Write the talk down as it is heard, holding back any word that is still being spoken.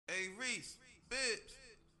Reese, Bibbs,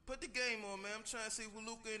 put the game on, man. I'm trying to see what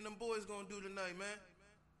Luka and them boys gonna do tonight, man.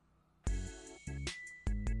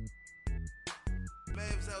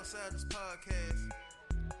 Mavs outside this podcast.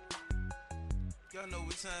 Y'all know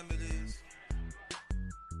what time it is.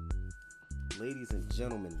 Ladies and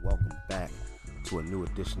gentlemen, welcome back to a new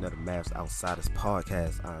edition of the Mavs Outsiders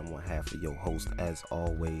podcast. I am one half of your host, as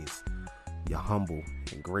always, your humble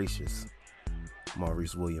and gracious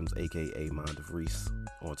Maurice Williams, aka Mind of Reese,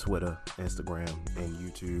 on Twitter, Instagram, and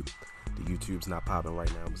YouTube. The YouTube's not popping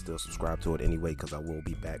right now, but still subscribe to it anyway, because I will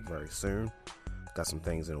be back very soon. Got some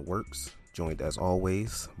things in the works. Joined as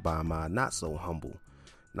always by my not so humble,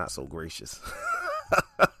 not so gracious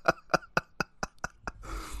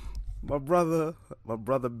my brother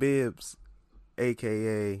Bibbs,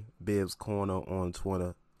 aka Bibbs Corner on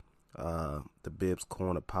Twitter, the Bibbs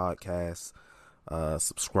Corner podcast.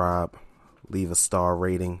 Subscribe, leave a star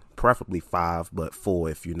rating, preferably 5, but 4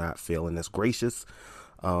 if you're not feeling as gracious.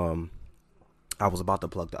 I was about to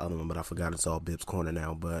plug the other one, but I forgot it's all Bibbs Corner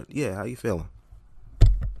now. But yeah, how you feeling?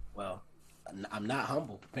 Well, I'm not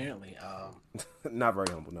humble, apparently. Not very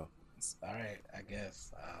humble, no. All right, I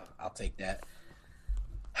guess I'll take that.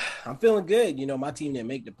 I'm feeling good. You know, my team didn't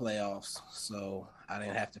make the playoffs, so I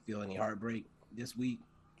didn't have to feel any heartbreak this week.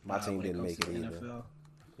 My team didn't make it either. NFL.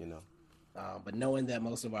 You know. But knowing that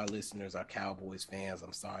most of our listeners are Cowboys fans,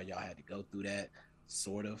 I'm sorry y'all had to go through that,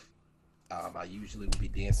 sort of. I usually would be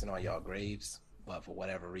dancing on y'all graves, but for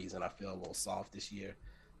whatever reason, I feel a little soft this year.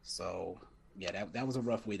 So, yeah, that was a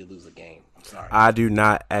rough way to lose a game. I'm sorry. I do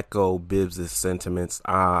not echo Bibbs' sentiments.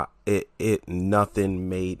 Nothing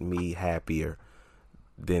made me happier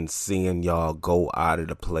than seeing y'all go out of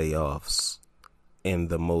the playoffs in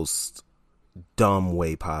the most dumb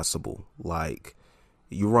way possible. Like,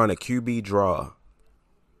 you run a QB draw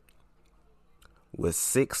with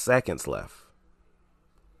 6 seconds left,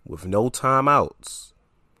 with no timeouts,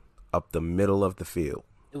 up the middle of the field.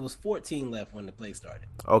 It was 14 left when the play started.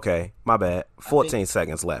 Okay, my bad. 14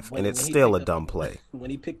 seconds left, and it's still a dumb play.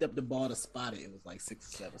 When he picked up the ball to spot it, it was like 6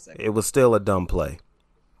 or 7 seconds. It was still a dumb play.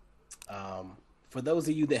 For those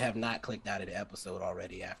of you that have not clicked out of the episode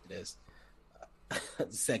already after this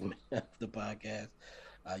segment of the podcast,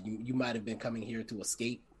 you might have been coming here to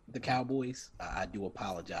escape the Cowboys. I do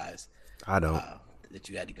apologize. I don't. That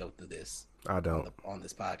you had to go through this. I don't. On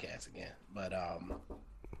this podcast again, but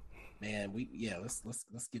man,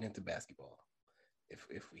 let's get into basketball, if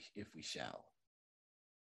we shall.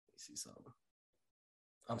 Let me see something.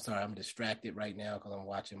 I'm sorry, I'm distracted right now because I'm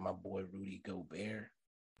watching my boy Rudy Gobert,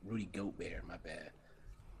 my bad,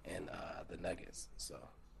 and the Nuggets. So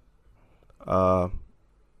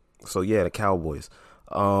yeah, the Cowboys.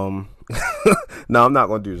 No, I'm not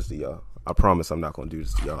gonna do this to y'all. I promise I'm not gonna do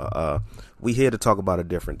this to y'all. We here to talk about a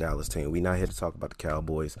different Dallas team. We not here to talk about the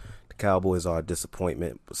Cowboys. The Cowboys are a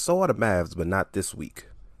disappointment, but so are the Mavs, but not this week.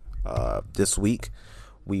 This week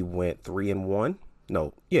we went 3-1.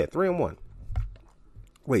 No, yeah, 3-1.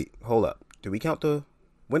 Wait, hold up. Did we count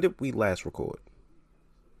when did we last record?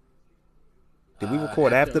 Did we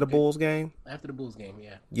record after the Bulls game? After the Bulls game,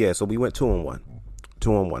 yeah. Yeah, so we went 2-1.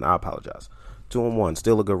 2-1. I apologize. 2-1.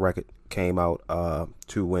 Still a good record. Came out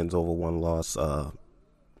 2 wins over 1 loss.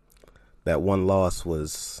 That one loss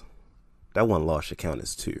should count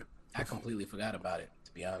as 2. I completely forgot about it,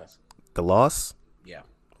 to be honest. The loss? Yeah.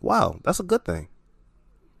 Wow, that's a good thing.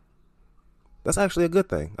 That's actually a good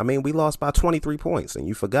thing. I mean, we lost by 23 points, and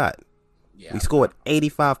you forgot. Yeah. We scored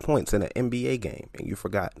 85 points in an NBA game, and you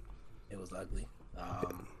forgot. It was ugly.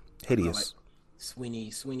 Hideous.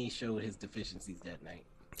 Sweeney showed his deficiencies that night.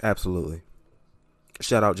 Absolutely.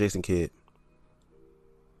 Shout out Jason Kidd.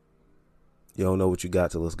 You don't know what you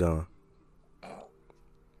got till it's gone.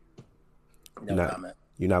 No comment.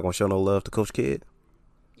 You're not gonna show no love to Coach Kidd?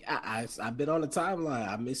 Yeah, I've been on the timeline.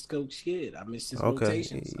 I missed Coach Kidd. I missed his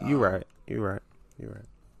rotations. You're right.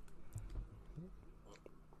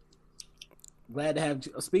 Glad to have.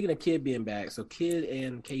 Speaking of Kidd being back, so Kidd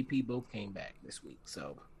and KP both came back this week,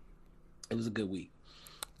 so it was a good week.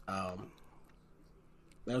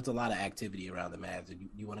 There was a lot of activity around the Mavs.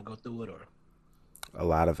 You want to go through it, or a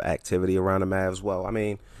lot of activity around the Mavs? Well, I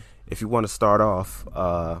mean, if you want to start off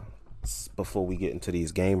before we get into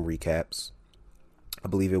these game recaps, I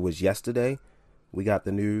believe it was yesterday we got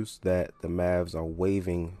the news that the Mavs are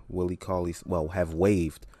have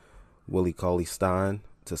waived Willie Cauley-Stein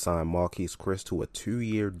to sign Marquise Chris to a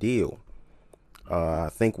 2-year deal. I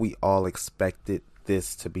think we all expected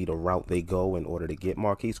this to be the route they go in order to get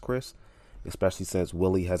Marquise Chris, especially since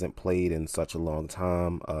Willie hasn't played in such a long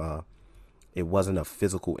time. It wasn't a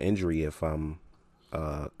physical injury, if I'm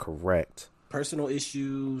correct. personal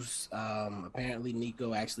issues. Apparently,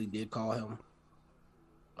 Nico actually did call him.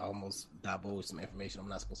 I almost divulged some information I'm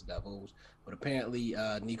not supposed to divulge, but apparently,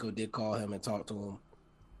 Nico did call him and talk to him,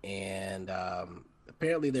 and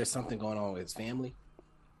apparently, there's something going on with his family,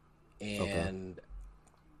 and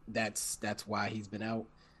that's why he's been out.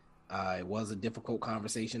 It was a difficult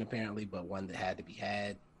conversation, apparently, but one that had to be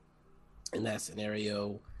had. In that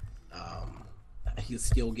scenario, he'll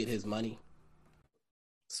still get his money.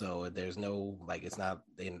 So there's no, like, it's not,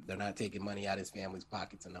 they're not taking money out of his family's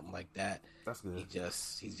pockets and nothing like that. That's good.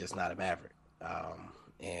 He's just not a Maverick.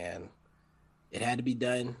 And it had to be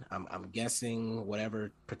done. I'm guessing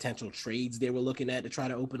whatever potential trades they were looking at to try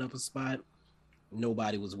to open up a spot,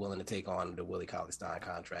 nobody was willing to take on the Willie Cauley-Stein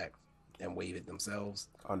contract and waive it themselves.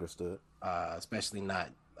 Understood. Especially not,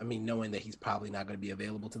 I mean, knowing that he's probably not going to be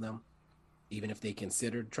available to them, even if they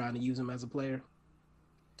considered trying to use him as a player.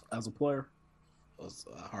 Was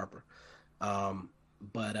Harper.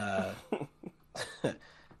 But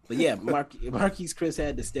yeah, Marquise Chris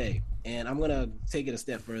had to stay. And I'm going to take it a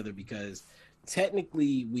step further because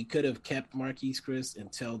technically we could have kept Marquise Chris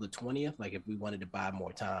until the 20th. Like if we wanted to buy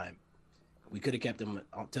more time, we could have kept him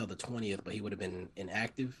until the 20th, but he would have been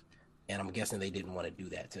inactive. And I'm guessing they didn't want to do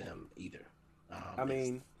that to him either. I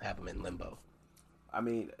mean, have him in limbo. I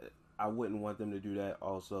mean, I wouldn't want them to do that.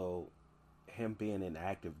 Also, him being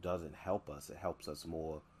inactive doesn't help us. It helps us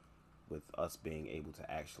more with us being able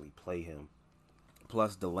to actually play him.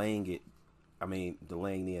 Plus, delaying the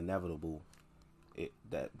inevitable,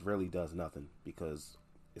 that really does nothing because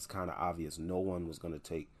it's kind of obvious no one was going to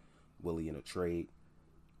take Willie in a trade.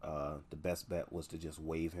 The best bet was to just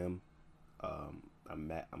waive him.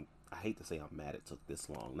 I hate to say I'm mad it took this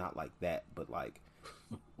long. Not like that, but like,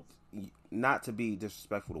 not to be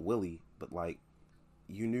disrespectful to Willie, but like,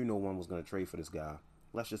 you knew no one was going to trade for this guy.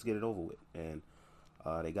 Let's just get it over with. And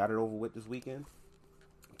they got it over with this weekend.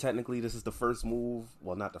 Technically, this is the first move.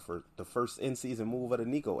 Well, not the first in-season move of the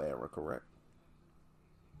Nico era, correct?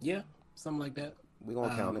 Yeah, something like that. We're going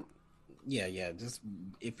to count it. Yeah. Just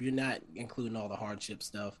if you're not including all the hardship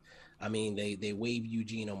stuff, I mean, they waived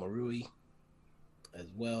Eugene Omarui as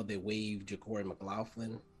well. They waived Ja'Cory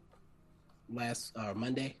McLaughlin last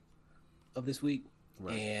Monday of this week.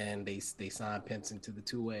 Right. And they signed Pinson to the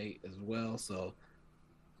two-way as well. So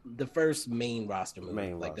the first main roster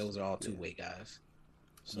move, those are all two-way guys.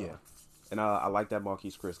 So. Yeah, and I like that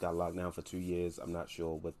Marquise Chris got locked down for 2 years. I'm not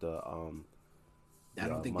sure what the I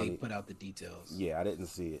don't think they put out the details. Yeah, I didn't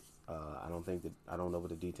see it. I don't know what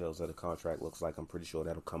the details of the contract looks like. I'm pretty sure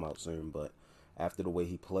that'll come out soon. But after the way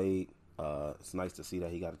he played, it's nice to see that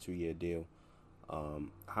he got a 2-year deal.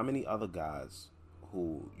 How many other guys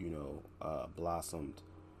who blossomed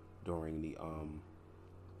during the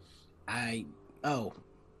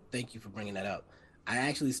thank you for bringing that up. I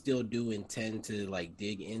actually still do intend to like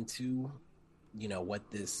dig into what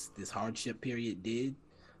this hardship period did,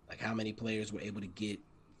 like how many players were able to get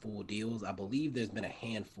full deals. I believe there's been a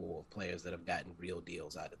handful of players that have gotten real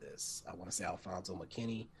deals out of this. I want to say Alfonso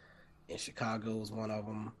McKinney in Chicago is one of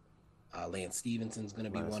them. Lance Stevenson's going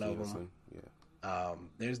to be one of them. Yeah.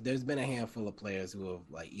 There's been a handful of players who have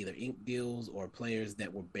like either inked deals or players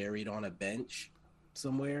that were buried on a bench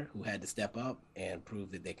somewhere who had to step up and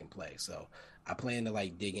prove that they can play. So I plan to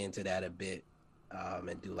like dig into that a bit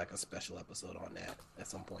and do like a special episode on that at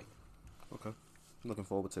some point. Okay. Looking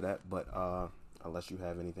forward to that. But unless you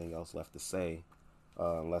have anything else left to say,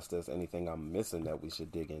 unless there's anything I'm missing that we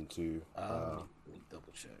should dig into. Let me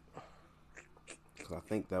double check. Because I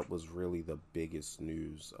think that was really the biggest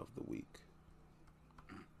news of the week.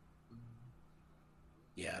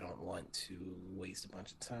 Yeah, I don't want to waste a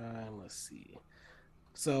bunch of time. Let's see.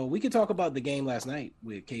 So we could talk about the game last night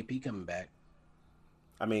with KP coming back.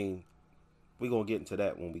 I mean, we're going to get into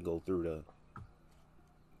that when we go through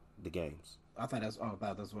the games. I thought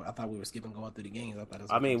I thought we were skipping going through the games.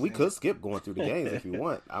 We could skip going through the games if you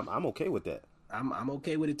want. I'm okay with that. I'm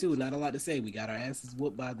okay with it too. Not a lot to say. We got our asses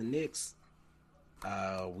whooped by the Knicks.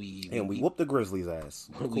 We whooped the Grizzlies' ass.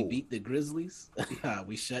 We cool. beat the Grizzlies.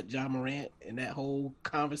 We shut Ja Morant in that whole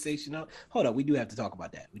conversation up. Hold up, we do have to talk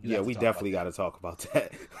about that. We definitely got to talk about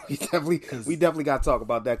that. we definitely got to talk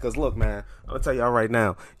about that because look, man, I'm gonna tell y'all right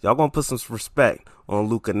now, y'all gonna put some respect on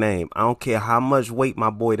Luka's name. I don't care how much weight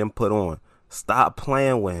my boy done put on. Stop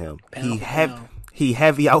playing with him. He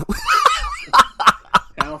heavy out.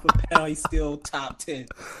 Pound for pound, he's still top 10.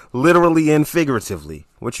 Literally and figuratively.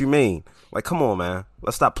 What you mean? Like, come on, man.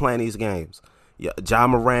 Let's stop playing these games. Yeah, Ja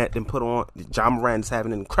Morant is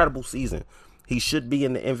having an incredible season. He should be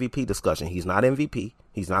in the MVP discussion. He's not MVP.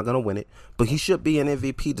 He's not going to win it. But he should be in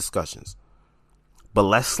MVP discussions. But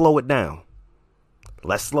let's slow it down.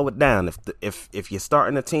 Let's slow it down. If you're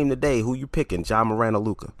starting a team today, who you picking, Ja Morant or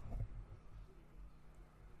Luka?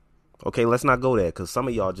 Okay, let's not go there because some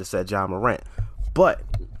of y'all just said Ja Morant. But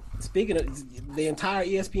speaking of the entire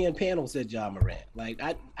ESPN panel said Ja Morant. Like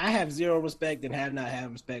I have zero respect and have not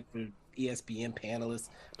had respect for ESPN panelists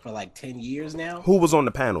for like 10 years now. Who was on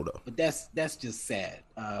the panel though? But that's just sad.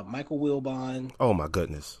 Michael Wilbon. Oh my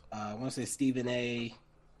goodness. I want to say Stephen A.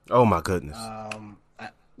 Oh my goodness.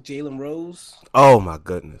 Jalen Rose. Oh my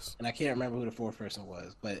goodness. And I can't remember who the fourth person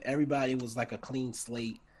was, but everybody was like a clean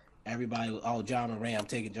slate. Everybody was, oh, Ja Morant, I'm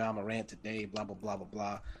taking Ja Morant today, blah blah blah blah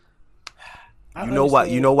blah. You know why?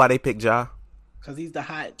 You know why they picked Ja? Because he's the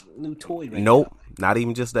hot new toy right Nope, now. not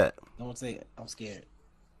even just that. Don't say it. I'm scared.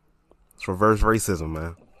 It's reverse racism,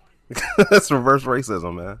 man. That's reverse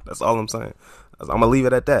racism, man. That's all I'm saying. I'm gonna leave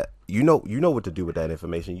it at that. You know what to do with that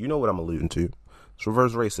information. You know what I'm alluding to. It's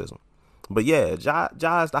reverse racism. But yeah, Ja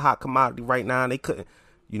is the hot commodity right now. And they couldn't.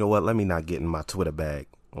 You know what? Let me not get in my Twitter bag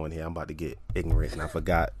on here. I'm about to get ignorant, and I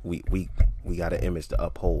forgot we got an image to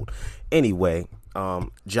uphold. Anyway,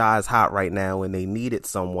 Ja is hot right now, and they needed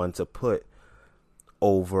someone to put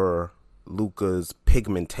over Luka's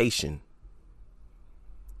pigmentation.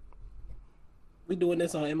 We doing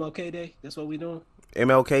this on MLK Day? That's what we doing?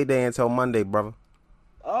 MLK Day until Monday, brother.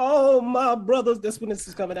 Oh, my brothers. That's when this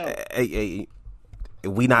is coming out. Hey,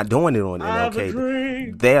 we not doing it on MLK I have a Day.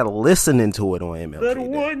 dream. They're listening to it on MLK That Day.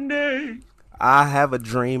 one day. I have a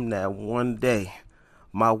dream that one day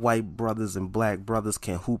my white brothers and black brothers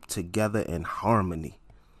can hoop together in harmony.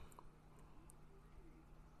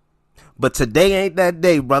 But today ain't that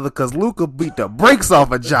day, brother, because Luka beat the brakes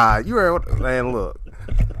off of Ja. You heard what, man, look.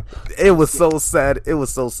 It was so sad. It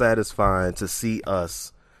was so satisfying to see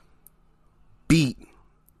us beat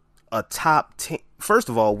a top 10. First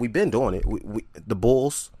of all, we've been doing it. We the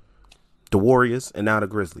Bulls, the Warriors, and now the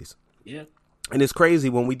Grizzlies. Yeah. And it's crazy,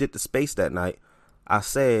 when we did the space that night, I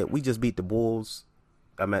said we just beat the Bulls.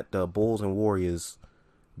 I met the Bulls and Warriors,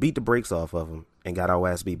 beat the brakes off of them, and got our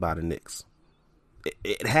ass beat by the Knicks.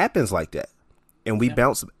 It happens like that. And we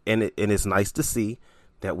bounced, and it's nice to see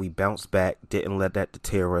that we bounced back, didn't let that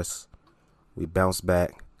deter us. We bounced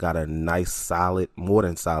back, got a nice, solid, more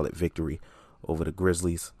than solid victory over the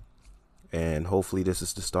Grizzlies. And hopefully this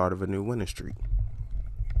is the start of a new winning streak.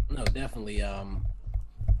 No, definitely. I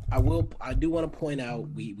do want to point out,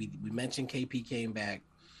 we mentioned KP came back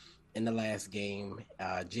in the last game.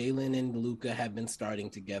 Jalen and Luka have been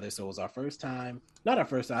starting together, so it was our first time. Not our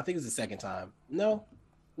first time. I think it's the second time. No,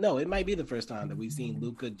 it might be the first time that we've seen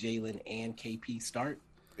Luka, Jalen, and KP start.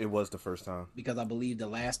 It was the first time. Because I believe the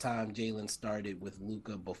last time Jalen started with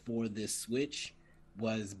Luka before this switch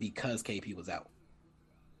was because KP was out.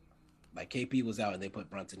 Like, KP was out and they put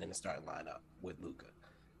Brunson in the starting lineup with Luka.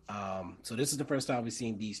 So this is the first time we've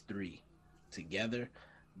seen these three together.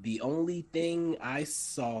 The only thing I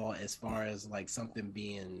saw as far as like something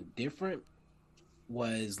being different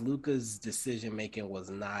was Luka's decision making was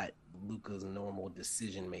not Luka's normal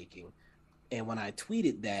decision making. And when I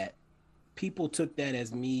tweeted that, people took that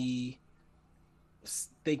as me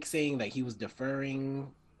saying like he was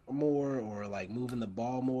deferring more or like moving the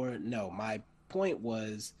ball more. No, my point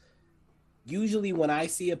was usually when I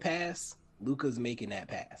see a pass, Luka's making that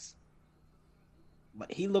pass.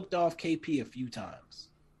 But he looked off KP a few times,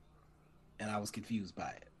 and I was confused by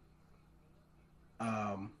it.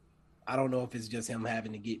 I don't know if it's just him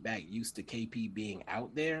having to get back used to KP being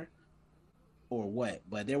out there or what,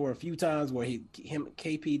 but there were a few times where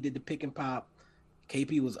KP did the pick and pop.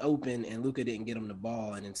 KP was open, and Luka didn't get him the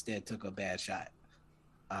ball and instead took a bad shot.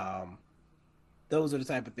 Those are the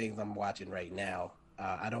type of things I'm watching right now.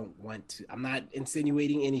 I'm not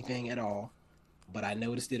insinuating anything at all, but I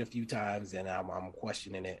noticed it a few times and I'm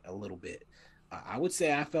questioning it a little bit. I would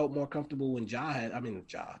say I felt more comfortable when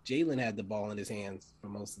Jalen had the ball in his hands for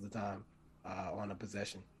most of the time on a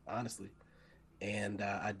possession, honestly. And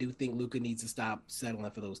I do think Luka needs to stop settling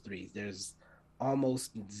for those threes. There's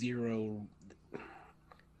almost zero.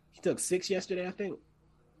 He took 6 yesterday, I think.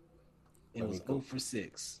 It was 0 for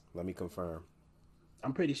 6. Let me confirm.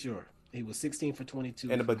 I'm pretty sure. He was 16 for 22.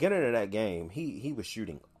 In the beginning of that game, he was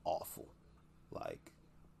shooting awful. Like,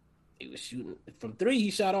 he was shooting from 3.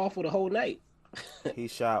 He shot awful the whole night. He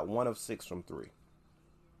shot 1 of 6 from 3.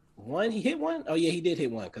 He hit one? Oh, yeah, he did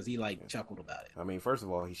hit one because he, chuckled about it. I mean, first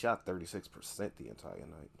of all, he shot 36% the entire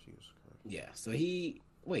night. Jesus Christ. Yeah, so he...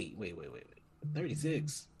 Wait.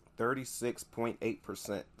 36?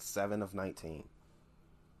 36.8%, 7 of 19.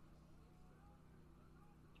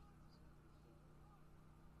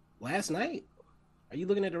 Last night? Are you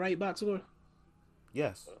looking at the right box score?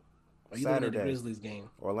 Yes. Are you Saturday. looking at the Grizzlies game?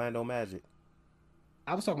 Orlando Magic.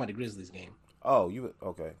 I was talking about the Grizzlies game. Oh, you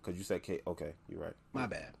okay? Because you said K. Okay, you're right. My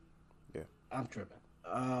bad. Yeah. I'm tripping.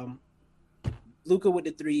 Luca with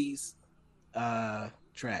the threes,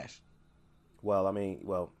 trash. Well, I mean,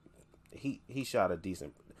 he shot a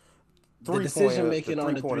decent The decision The making on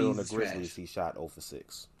three the pointer on threes the is Grizzlies. trash. He shot 0 for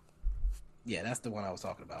 6. Yeah, that's the one I was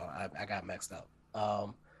talking about. I got mixed up.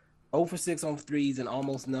 0 for 6 on threes, and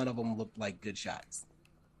almost none of them looked like good shots.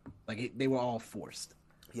 They were all forced.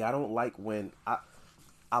 Yeah, I don't like when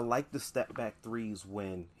I like the step back threes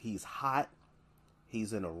when he's hot,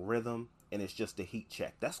 he's in a rhythm, and it's just a heat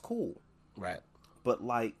check. That's cool. Right. But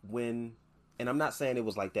like when, and I'm not saying it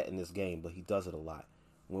was like that in this game, but he does it a lot.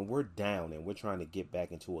 When we're down and we're trying to get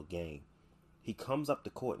back into a game, he comes up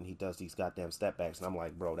the court and he does these goddamn step backs, and I'm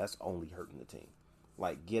like, bro, that's only hurting the team.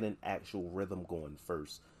 Like, get an actual rhythm going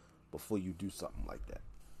first before you do something like that.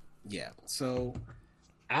 Yeah. So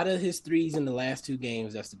out of his threes in the last two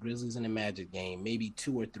games, that's the Grizzlies and the Magic game, maybe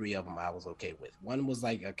two or three of them I was okay with. One was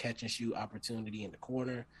like a catch and shoot opportunity in the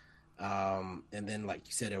corner. And then, like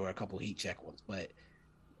you said, there were a couple heat check ones. But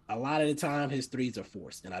a lot of the time, his threes are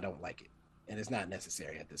forced, and I don't like it. And it's not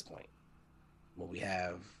necessary at this point. When we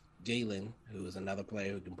have Jalen, who is another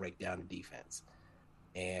player who can break down the defense.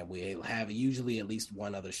 And we have usually at least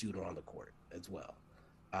one other shooter on the court as well.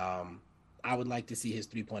 I would like to see his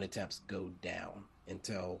 3-point attempts go down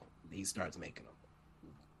until he starts making them,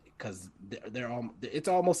 because it's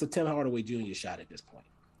almost a Tim Hardaway Jr. shot at this point.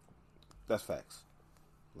 That's facts.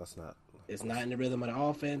 Let's not. It's not in the rhythm of the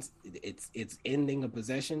offense. It's ending a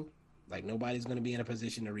possession. Like, nobody's going to be in a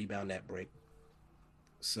position to rebound that break.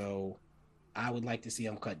 So I would like to see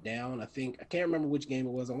him cut down. I can't remember which game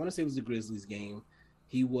it was. I want to say it was the Grizzlies game.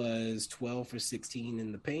 He was 12 for 16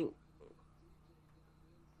 in the paint.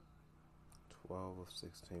 12 of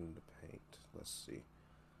 16 in the paint. Let's see.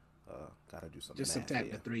 Gotta do some Just math subtract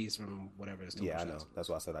here. the threes from whatever his total Yeah, I know. shots. That's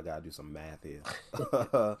why I said I gotta do some math here.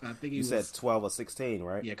 I think you said 12 or 16,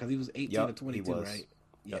 right? Yeah, because he was 18 Yep, to 22, right?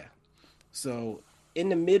 Yeah. Yep. So in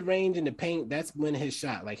the mid range in the paint, that's when his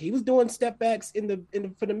shot. Like, he was doing step backs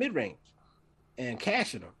for the mid range and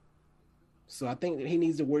cashing them. So I think that he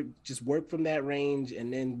needs to work from that range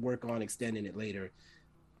and then work on extending it later.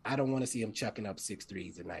 I don't want to see him chucking up 6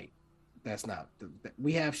 threes a night. That's not.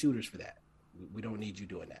 We have shooters for that. We don't need you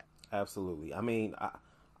doing that. Absolutely. I mean,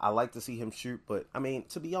 I like to see him shoot, but I mean,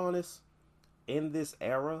 to be honest, in this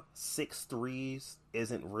era, 6 threes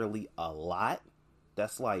isn't really a lot.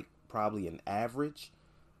 That's like probably an average,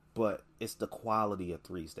 but it's the quality of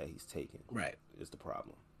threes that he's taking. Right. Is the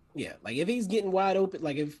problem. Yeah, like if he's getting wide open,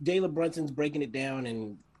 like if Jalen Brunson's breaking it down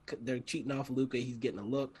and they're cheating off Luka, he's getting a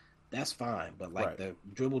look, that's fine. But like, the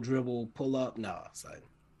dribble, pull up, nah, son.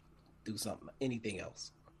 Do something, anything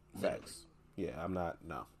else. Facts. Yeah, I'm not.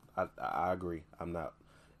 No, I agree. I'm not.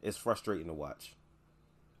 It's frustrating to watch.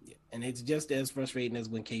 Yeah, and it's just as frustrating as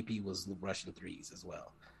when KP was rushing threes as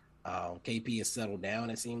well. KP has settled down.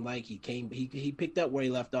 It seemed like he picked up where he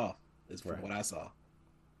left off. Is from what I saw.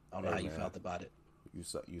 I don't know how you felt about it. You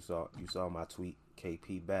saw my tweet.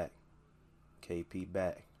 KP back. KP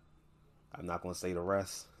back. I'm not gonna say the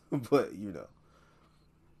rest, but you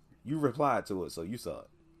replied to it, so you saw it.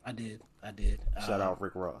 I did. Shout out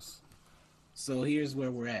Rick Ross. So here's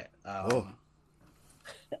where we're at.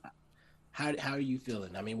 How are you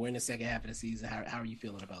feeling? I mean, we're in the second half of the season. How are you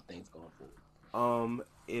feeling about things going forward?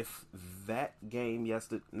 If that game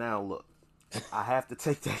yesterday, now look, I have to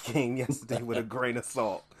take that game yesterday with a grain of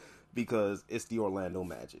salt because it's the Orlando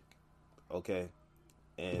Magic, okay?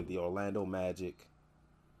 And the Orlando Magic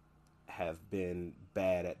have been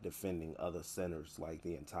bad at defending other centers like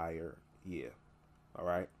the entire year. All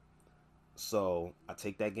right. So I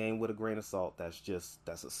take that game with a grain of salt. That's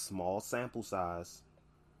a small sample size,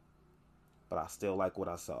 but I still like what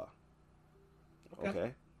I saw.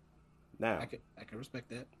 Okay. Now I can respect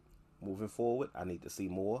that. Moving forward, I need to see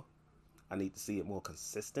more. I need to see it more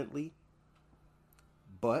consistently.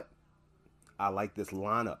 But I like this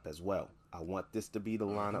lineup as well. I want this to be the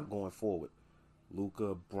lineup going forward.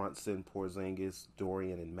 Luka, Brunson, Porzingis,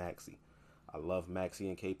 Dorian, and Maxey. I love Maxey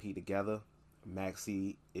and KP together.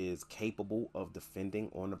 Maxey is capable of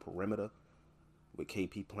defending on the perimeter with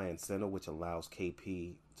KP playing center, which allows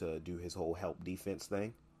KP to do his whole help defense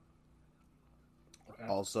thing. Okay.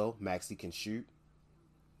 Also, Maxey can shoot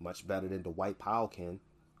much better than Dwight Powell can.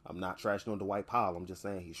 I'm not trashing on Dwight Powell. I'm just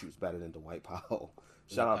saying he shoots better than Dwight Powell.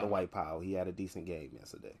 Shout out to Dwight Powell. He had a decent game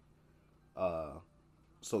yesterday.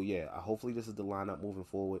 So yeah, hopefully this is the lineup moving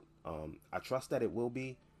forward. I trust that it will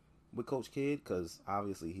be with Coach Kidd because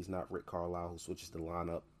obviously he's not Rick Carlisle who switches the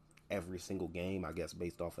lineup every single game, I guess,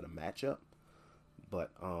 based off of the matchup. But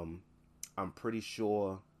I'm pretty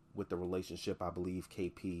sure with the relationship I believe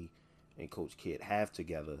KP and Coach Kidd have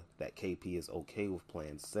together that KP is okay with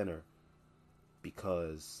playing center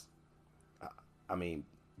because, I mean,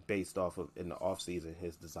 based off of in the offseason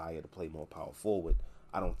his desire to play more power forward,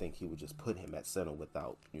 I don't think he would just put him at center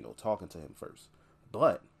without, talking to him first.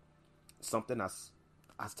 But something I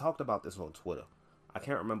talked about this on Twitter. I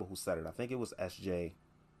can't remember who said it. I think it was SJ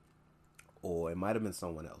or it might have been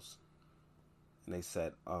someone else. And they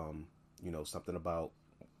said, something about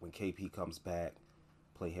when KP comes back,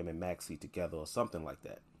 play him and Maxey together or something like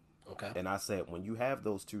that. Okay. And I said, when you have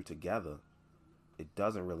those two together, it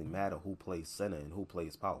doesn't really matter who plays center and who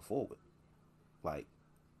plays power forward. Like,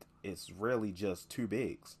 it's really just two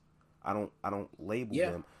bigs. I don't label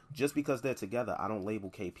them just because they're together. I don't label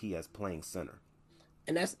KP as playing center.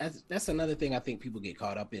 And that's another thing I think people get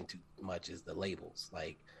caught up in too much is the labels.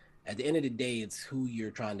 Like, at the end of the day, it's who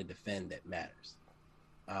you're trying to defend that matters.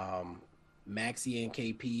 Maxey and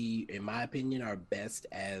KP, in my opinion, are best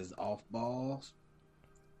as off-ball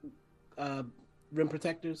rim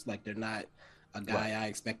protectors. Like, they're not a guy I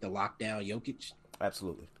expect to lock down Jokic.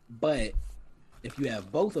 Absolutely. But if you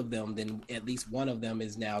have both of them, then at least one of them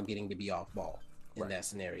is now getting to be off-ball in that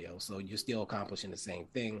scenario. So you're still accomplishing the same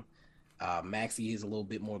thing. Maxey is a little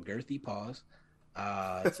bit more girthy,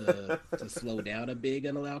 to slow down a big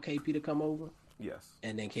and allow KP to come over. Yes.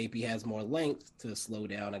 And then KP has more length to slow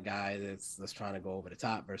down a guy that's trying to go over the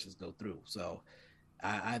top versus go through. So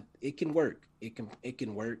it can work. It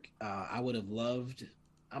can work. I would have loved,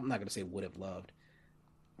 I'm not going to say would have loved.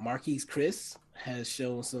 Marquise Chris has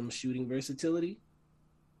shown some shooting versatility.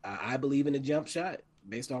 I believe in a jump shot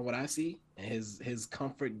based on what I see and his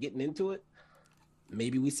comfort getting into it.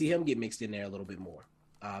 Maybe we see him get mixed in there a little bit more.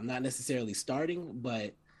 Not necessarily starting,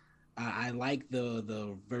 but I like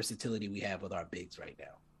the versatility we have with our bigs right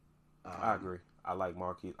now. I agree. I like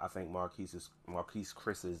Marquise. I think Marquise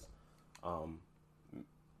Chris's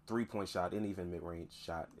 3-point shot and even mid-range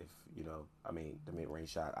shot. If the mid-range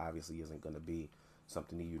shot obviously isn't going to be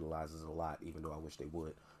something he utilizes a lot, even though I wish they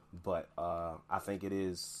would. But I think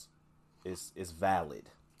it's valid,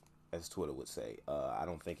 as Twitter would say. I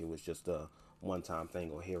don't think it was just a one-time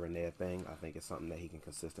thing or here and there thing. I think it's something that he can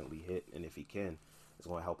consistently hit, and if he can, it's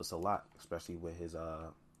going to help us a lot, especially with his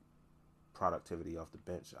productivity off the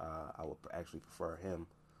bench. I would actually prefer him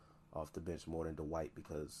off the bench more than Dwight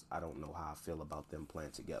because I don't know how I feel about them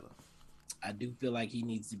playing together. I do feel like he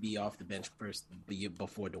needs to be off the bench first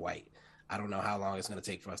before Dwight. I don't know how long it's going to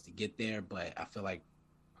take for us to get there, but I feel like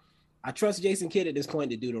I trust Jason Kidd at this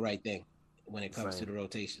point to do the right thing when it comes to the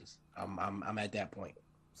rotations. I'm at that point.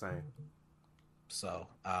 Same. So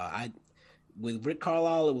with Rick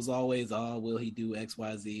Carlisle, it was always, will he do X,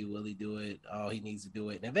 Y, Z? Will he do it? Oh, he needs to do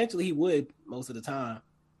it. And eventually he would most of the time,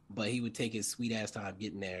 but he would take his sweet ass time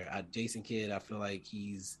getting there. Jason Kidd, I feel like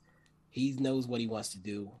he knows what he wants to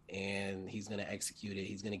do and he's going to execute it.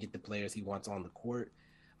 He's going to get the players he wants on the court.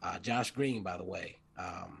 Josh Green, by the way,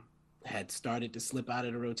 had started to slip out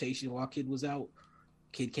of the rotation while Kidd was out.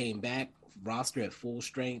 Kidd came back, roster at full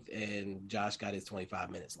strength, and Josh got his 25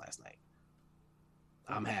 minutes last night.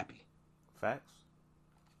 I'm happy. Facts.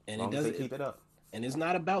 And it doesn't keep it up. And it's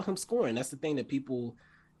not about him scoring. That's the thing that people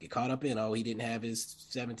get caught up in. Oh, he didn't have his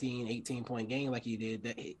 17, 18-point game like he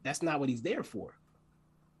did. That's not what he's there for.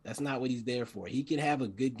 That's not what he's there for. He can have a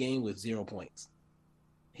good game with 0 points.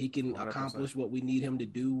 He can 100%. Accomplish what we need him to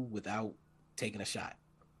do without taking a shot.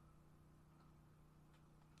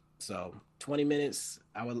 So 20 minutes,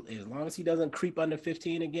 as long as he doesn't creep under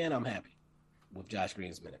 15 again, I'm happy with Josh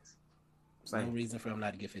Green's minutes. Same. No reason for him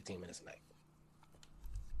not to get 15 minutes a night.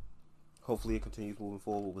 Hopefully it continues moving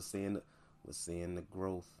forward. We're seeing the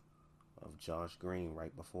growth of Josh Green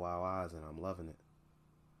right before our eyes, and I'm loving it.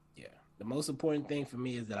 Yeah. The most important thing for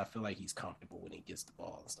me is that I feel like he's comfortable when he gets the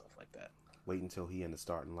ball and stuff like that. Wait until he in the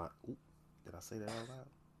starting line. Ooh, did I say that out loud?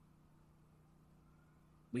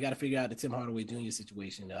 We got to figure out the Tim Hardaway Jr.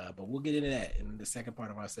 situation, but we'll get into that in the second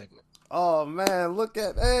part of our segment. Oh man, look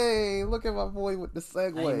at my boy with the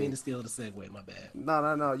segue. I didn't mean to steal the segue. My bad.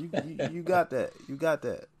 No. You got that. You got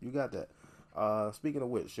that. Speaking of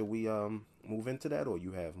which, should we move into that, or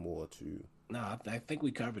you have more to? No, I think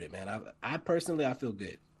we covered it, man. I personally, I feel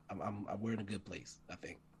good. We're in a good place. I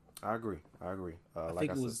think. I agree. I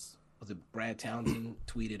think it was it Brad Townsend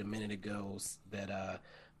tweeted a minute ago that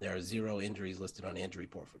there are 0 injuries listed on the injury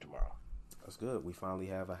report for tomorrow. That's good. We finally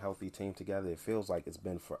have a healthy team together. It feels like it's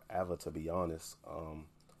been forever, to be honest.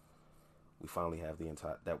 We finally have the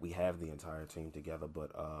entire team together. But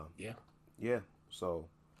yeah. So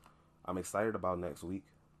I'm excited about next week.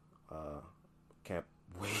 Can't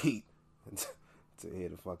wait to hear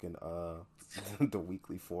the fucking the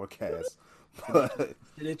weekly forecast But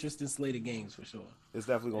an interesting slate of games for sure. it's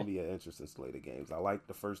definitely going to be an interesting slate of games. I like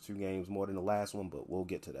the first 2 games more than the last one, but we'll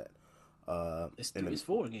get to that. It's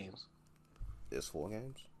 4 games. It's 4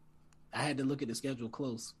 games? I had to look at the schedule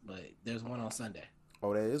close, but there's one on Sunday.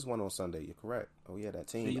 Oh, there is one on Sunday. You're correct. Oh, yeah, that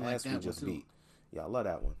team So ass we like just too. beat. Yeah, I love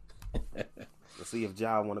that one. Let's see if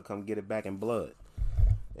Ja want to come get it back in blood.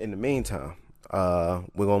 In the meantime,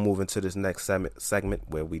 we're going to move into this next segment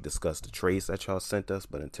where we discuss the trades that y'all sent us.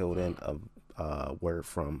 But until then, a word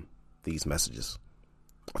from these messages.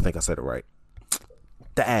 I think I said it right.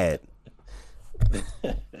 The ad.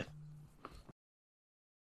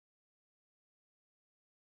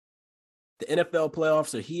 The NFL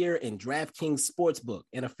playoffs are here, and DraftKings Sportsbook,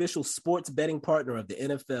 an official sports betting partner of the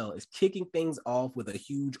NFL, is kicking things off with a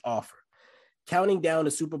huge offer. Counting down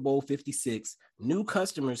to Super Bowl 56, new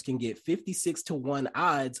customers can get 56-1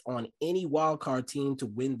 odds on any wildcard team to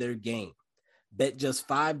win their game. Bet just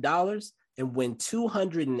 $5 and win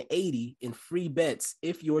 $280 in free bets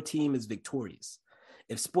if your team is victorious.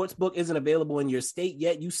 If Sportsbook isn't available in your state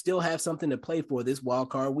yet, you still have something to play for this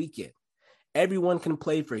wildcard weekend. Everyone can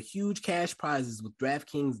play for huge cash prizes with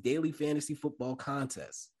DraftKings Daily Fantasy Football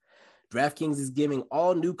Contests. DraftKings is giving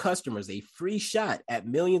all new customers a free shot at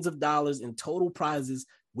millions of dollars in total prizes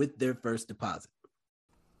with their first deposit.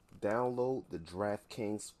 Download the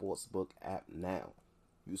DraftKings Sportsbook app now.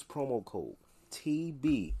 Use promo code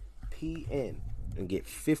TBPN and get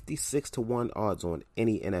 56-1 odds on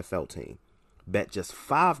any NFL team. Bet just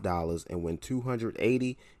 $5 and win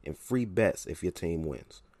 $280 in free bets if your team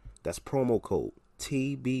wins. That's promo code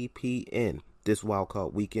TBPN this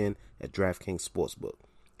wildcard weekend at DraftKings Sportsbook,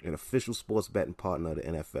 an official sports betting partner of the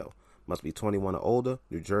NFL. Must be 21 or older,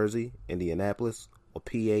 New Jersey, Indianapolis, or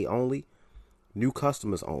PA only. New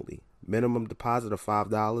customers only. Minimum deposit of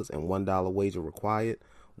 $5 and $1 wager required.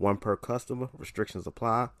 One per customer. Restrictions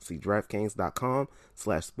apply. See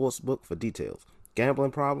DraftKings.com/sportsbook for details.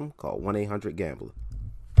 Gambling problem? Call 1-800-GAMBLER.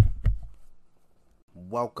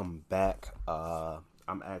 Welcome back.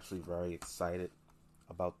 I'm actually very excited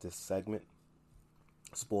about this segment.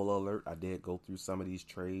 Spoiler alert, I did go through some of these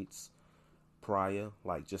trades prior,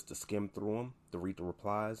 like just to skim through them, to read the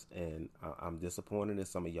replies, and I'm disappointed in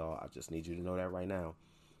some of y'all. I just need you to know that right now.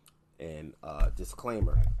 And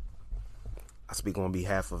disclaimer, I speak on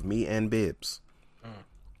behalf of me and Bibbs.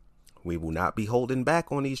 We will not be holding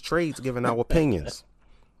back on these trades, giving our opinions.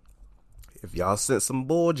 If y'all sent some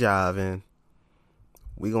bull jive in,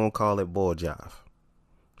 we gonna call it bull jive.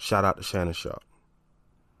 Shout out to Shannon Sharp.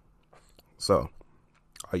 So,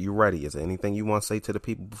 are you ready? Is there anything you want to say to the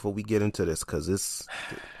people before we get into this? Because it's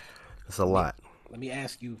a lot. Let me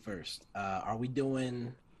ask you first. Are we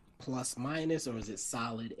doing plus minus, or is it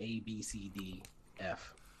solid A, B, C, D,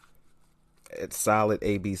 F? It's solid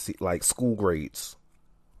A, B, C, like school grades.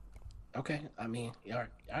 Okay. I mean, all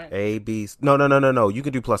right. A, B. No. You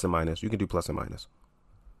can do plus and minus.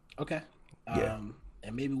 Okay. Yeah.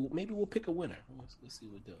 And maybe we'll pick a winner. Let's see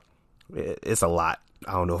what we do. It's a lot.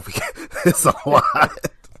 I don't know if we can. It's a lot.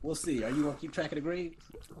 We'll see. Are you gonna keep track of the grades?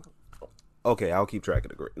 Okay, I'll keep track of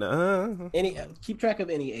the grade. Keep track of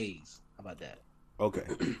any A's. How about that? Okay.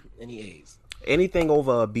 Any A's? Anything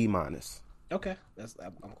over a B minus. Okay, I'm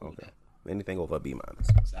cool with that. Anything over a B minus.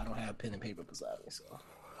 So I don't have pen and paper beside me, so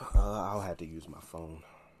I'll have to use my phone.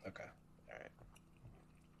 okay. All right.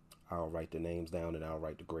 I'll write the names down and I'll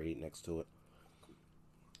write the grade next to it.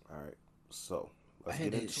 All right. So I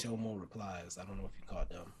had to show more replies. I don't know if you caught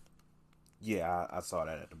them. Yeah, I saw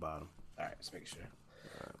that at the bottom. All right, let's make sure.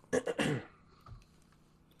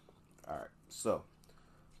 All right. So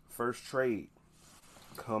first trade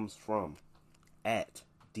comes from at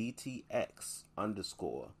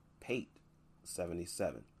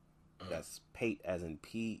DTX_Pate77. That's Pate as in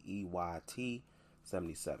PEYT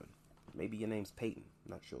 77. Maybe your name's Peyton.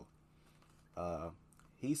 I'm not sure.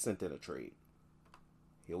 He sent in a trade.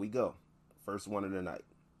 Here we go. First one of the night.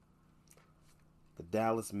 The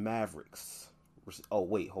Dallas Mavericks. Oh,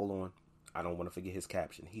 wait, hold on. I don't want to forget his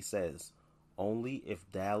caption. He says, only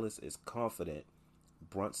if Dallas is confident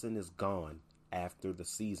Brunson is gone after the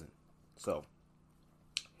season. So,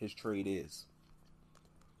 his trade is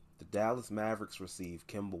the Dallas Mavericks receive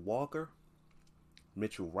Kemba Walker,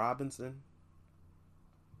 Mitchell Robinson,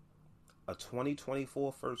 a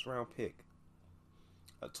 2024 first round pick,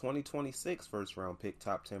 a 2026 first round pick,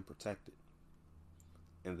 top 10 protected,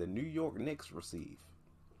 and the New York Knicks receive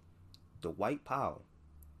Dwight Powell,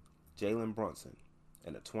 Jalen Brunson,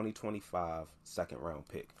 and a 2025 second round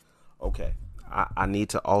pick. Okay, I need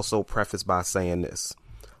to also preface by saying this.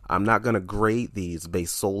 I'm not going to grade these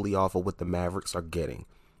based solely off of what the Mavericks are getting.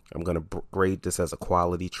 I'm going to grade this as a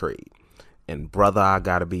quality trade. And brother, I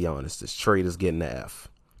gotta be honest, this trade is getting the F.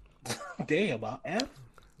 Damn, about F.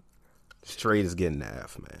 This trade is getting the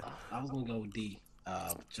F, man. I was gonna go D,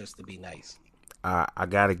 just to be nice. I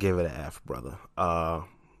gotta give it an F, brother. I'm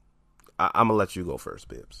gonna let you go first,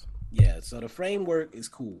 Bibbs. Yeah, so the framework is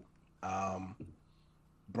cool.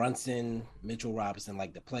 Brunson, Mitchell Robinson,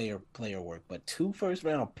 like the player work, but 2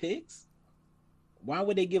 first-round picks? Why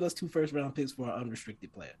would they give us 2 first-round picks for an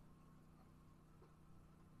unrestricted player?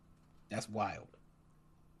 That's wild.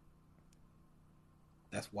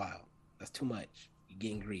 That's wild. That's too much. You're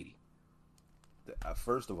getting greedy.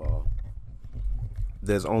 First of all,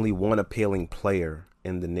 there's only one appealing player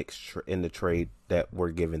in the Knicks in the trade that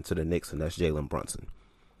were given to the Knicks, and that's Jalen Brunson.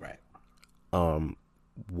 Right.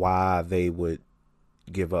 Why they would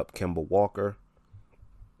give up Kemba Walker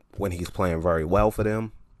when he's playing very well for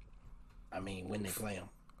them? I mean, when they play him.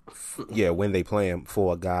 Yeah, when they play him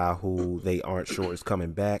for a guy who they aren't sure is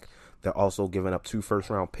coming back. They're also giving up 2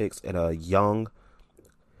 first-round picks and a young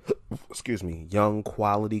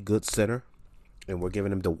quality, good center. And we're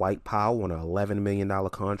giving him Dwight Powell on an $11 million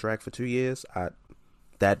contract for 2 years.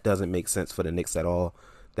 That doesn't make sense for the Knicks at all.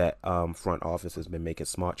 That front office has been making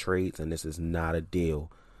smart trades, and this is not a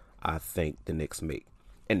deal I think the Knicks make.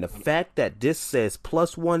 And the fact that this says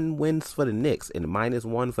 +1 wins for the Knicks and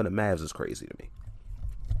 -1 for the Mavs is crazy to me.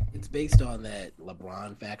 It's based on that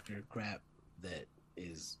LeBron factor crap that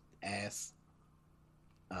is ass.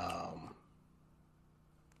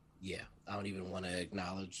 Yeah, I don't even want to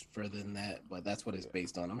acknowledge further than that, but that's what it's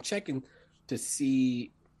based on. I'm checking to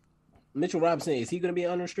see Mitchell Robinson. Is he going to be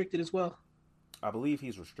unrestricted as well? I believe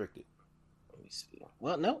he's restricted. Let me see.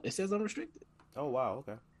 Well, no, it says unrestricted. Oh, wow,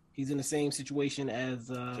 okay. He's in the same situation as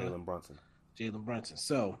Jalen Brunson.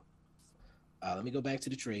 So, let me go back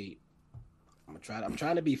to the trade. I'm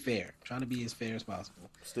trying to be fair. I'm trying to be as fair as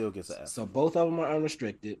possible. Still gets an F. So both of them are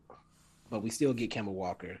unrestricted, but we still get Kemba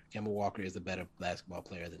Walker. Kemba Walker is a better basketball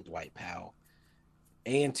player than Dwight Powell.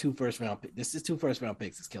 And 2 first-round picks. This is 2 first-round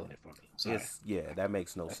picks. It's killing it for me. Sorry. Yeah, that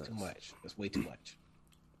makes no That's sense. too much. That's way too much.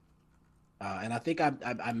 And I think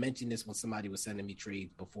I mentioned this when somebody was sending me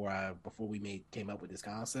trades before we came up with this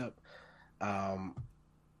concept.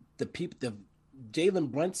 The Jalen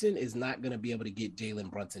Brunson is not going to be able to get Jalen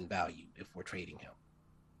Brunson value if we're trading him,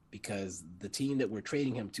 because the team that we're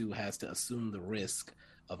trading him to has to assume the risk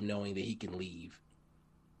of knowing that he can leave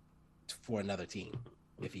for another team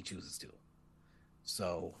if he chooses to.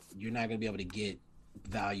 So you're not going to be able to get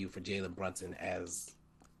value for Jalen Brunson as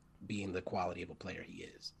being the quality of a player he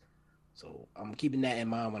is. So I'm keeping that in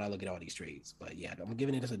mind when I look at all these trades. But yeah, I'm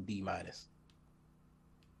giving it as a D-.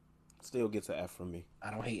 Still gets an F from me.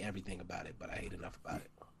 I don't hate everything about it, but I hate enough about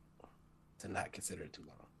it to not consider it too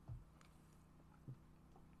long.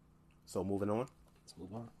 So moving on. Let's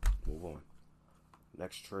move on. Move on.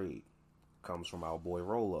 Next trade comes from our boy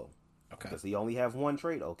Rolo. Okay. Does he only have one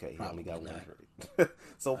trade? Okay, he only got Probably one trade.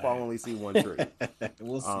 So far, I only see one trade.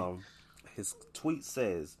 We'll see. His tweet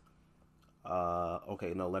says,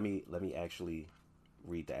 okay, no, let me actually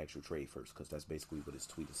read the actual trade first, because that's basically what his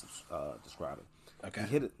tweet is describing. Okay. He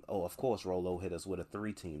hit it. Oh, of course, Rolo hit us with a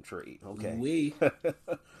 3-team trade. Okay. We.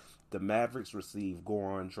 The Mavericks received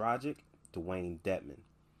Goran Dragic, Dwayne Dedmon.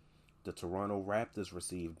 The Toronto Raptors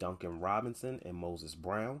received Duncan Robinson and Moses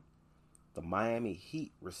Brown. The Miami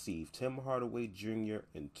Heat received Tim Hardaway Jr.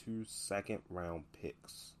 and 2 second-round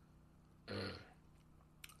picks.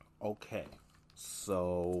 Okay.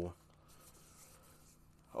 So,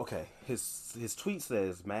 okay. His tweet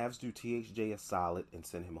says, Mavs do THJ a solid and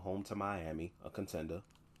send him home to Miami, a contender.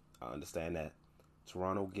 I understand that.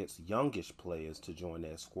 Toronto gets youngish players to join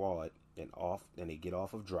their squad and they get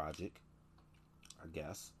off of Dragic, I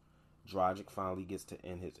guess. Dragic finally gets to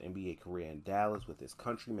end his NBA career in Dallas with his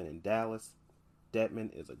countrymen in Dallas.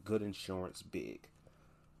 Dedmon is a good insurance big.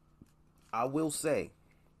 I will say,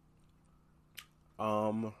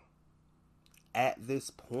 at this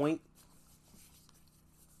point,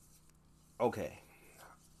 okay,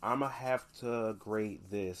 I'm going to have to grade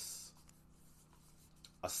this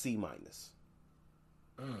a C-.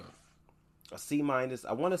 A C-.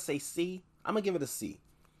 I want to say C. I'm going to give it a C.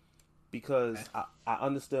 Because I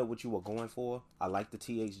understood what you were going for. I like the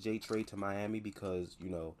THJ trade to Miami because,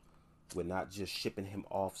 we're not just shipping him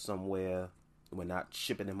off somewhere. We're not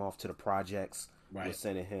shipping him off to the projects. Right. We're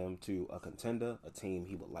sending him to a contender, a team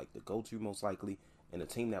he would like to go to most likely, and a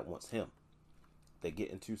team that wants him. They're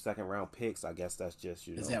getting 2 second-round picks. I guess that's just,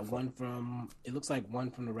 Is that one from... It looks like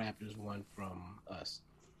one from the Raptors, one from us.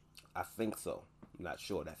 I think so. I'm not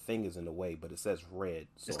sure. That thing is in the way, but it says red.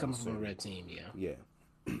 So it's coming from a red team, yeah. Yeah.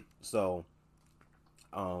 So,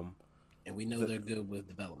 and we know they're good with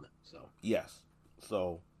development. So yes.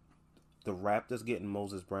 So, The Raptors getting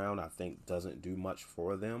Moses Brown, I think, doesn't do much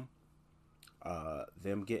for them.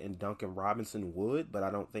 Them getting Duncan Robinson would, but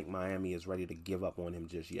I don't think Miami is ready to give up on him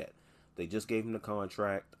just yet. They just gave him the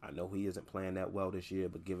contract. I know he isn't playing that well this year,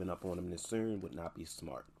 but giving up on him this soon would not be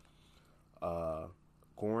smart.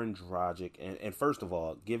 Goran Dragic, and first of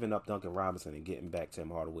all, giving up Duncan Robinson and getting back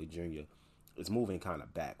Tim Hardaway Jr. is moving kind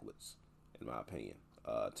of backwards, in my opinion.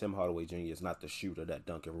 Tim Hardaway Jr. is not the shooter that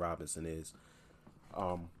Duncan Robinson is.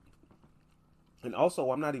 And also,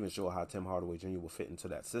 I'm not even sure how Tim Hardaway Jr. will fit into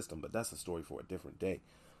that system, but that's a story for a different day.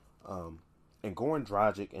 And Goran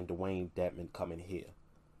Dragic and Dwayne Dedmon coming here.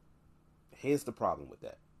 Here's the problem with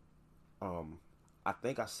that. I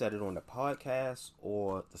think I said it on the podcast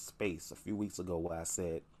or the space a few weeks ago where I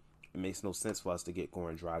said it makes no sense for us to get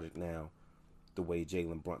Goran Dragic now the way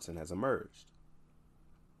Jalen Brunson has emerged.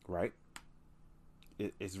 Right?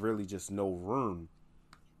 It's really just no room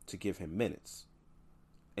to give him minutes.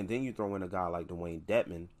 And then you throw in a guy like Dwayne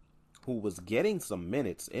Dedmon, who was getting some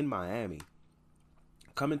minutes in Miami,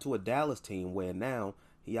 coming to a Dallas team where now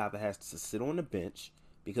he either has to sit on the bench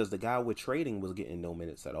because the guy we're trading was getting no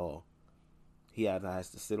minutes at all. He either has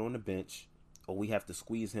to sit on the bench or we have to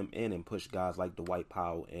squeeze him in and push guys like Dwight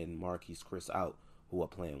Powell and Marquise Chris out who are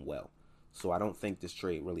playing well. So I don't think this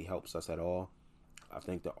trade really helps us at all. I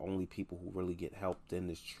think the only people who really get helped in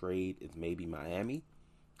this trade is maybe Miami.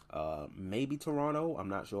 Maybe Toronto. I'm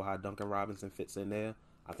not sure how Duncan Robinson fits in there.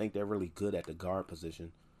 I think they're really good at the guard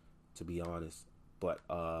position, to be honest. But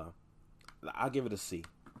I'll give it a C.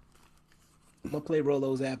 I'm gonna play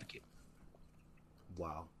Rolo's advocate.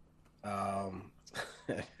 Wow. I'm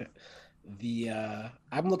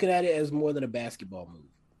looking at it as more than a basketball move.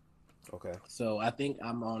 Okay. So I think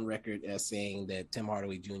I'm on record as saying that Tim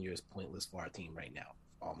Hardaway Jr. is pointless for our team right now,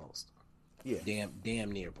 almost. Yeah.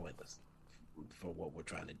 Damn near pointless for what we're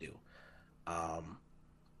trying to do.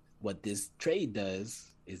 What this trade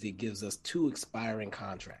does is it gives us 2 expiring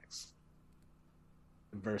contracts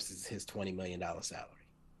versus his $20 million salary.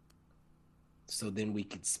 So then we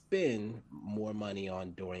could spend more money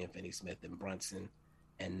on Dorian Finney-Smith and Brunson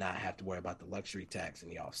and not have to worry about the luxury tax in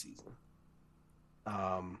the offseason.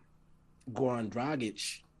 Goran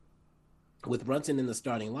Dragic, with Brunson in the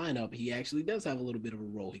starting lineup, he actually does have a little bit of a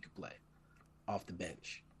role he could play off the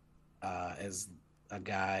bench as a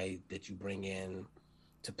guy that you bring in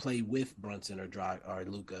to play with Brunson or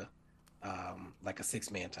Luka, like a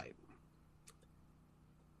 6-man type.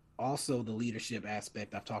 Also, the leadership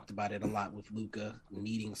aspect, I've talked about it a lot with Luka,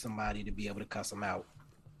 needing somebody to be able to cuss him out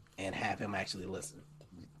and have him actually listen.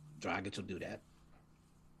 Dragic will do that.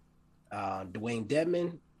 Dwayne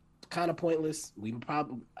Dedmon, kind of pointless. We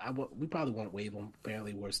probably won't waive him.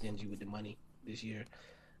 Apparently, we're stingy with the money this year.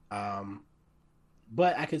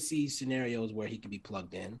 But I could see scenarios where he could be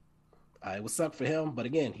plugged in. It would suck for him, but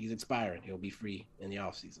again, he's expiring. He'll be free in the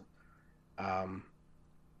offseason.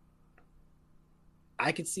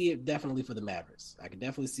 I could see it definitely for the Mavericks. I could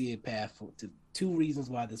definitely see a path to 2 reasons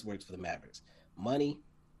why this works for the Mavericks: money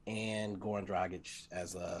and Goran Dragic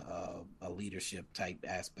as a leadership type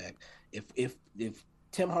aspect. If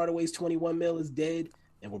Tim Hardaway's 21 mil is dead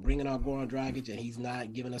and we're bringing on Goran Dragic and he's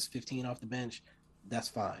not giving us 15 off the bench, that's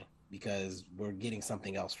fine because we're getting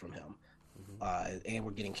something else from him, and we're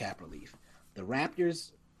getting cap relief. The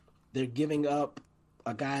Raptors, they're giving up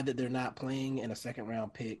a guy that they're not playing and a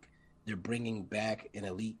 2nd-round pick. They're bringing back an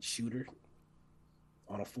elite shooter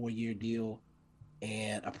on a 4-year deal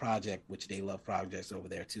and a project, which they love projects over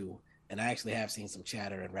there too. And I actually have seen some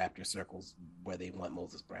chatter in Raptor circles where they want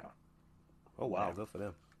Moses Brown. Oh, wow. Good for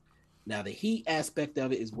them. Now, the Heat aspect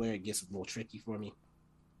of it is where it gets a little tricky for me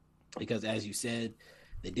because, as you said,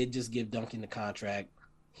 they did just give Duncan the contract.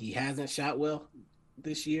 He hasn't shot well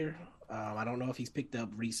this year. I don't know if he's picked up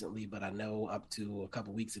recently, but I know up to a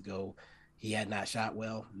couple weeks ago, he had not shot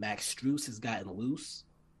well. Max Strus has gotten loose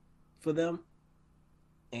for them.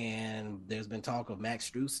 And there's been talk of Max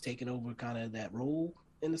Strus taking over kind of that role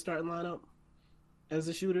in the starting lineup as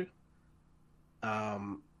a shooter.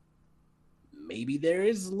 Maybe there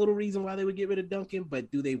is a little reason why they would get rid of Duncan,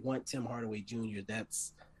 but do they want Tim Hardaway Jr.?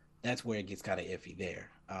 That's where it gets kind of iffy there.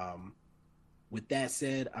 With that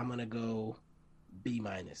said, I'm going to go B-.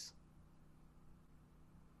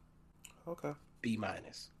 Okay. B-.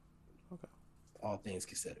 Okay. All things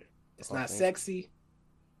considered. It's not sexy,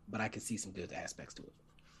 but I can see some good aspects to it.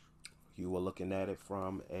 You were looking at it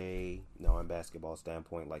from a non-basketball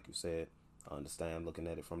standpoint, like you said. I understand looking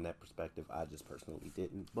at it from that perspective. I just personally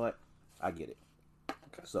didn't, but I get it.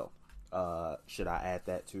 Okay. So, should I add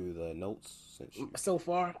that to the notes? So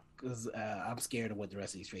far, because I'm scared of what the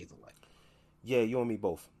rest of these trades look like. Yeah, you and me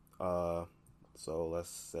both. So let's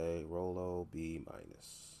say Rolo B-.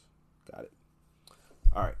 Got it.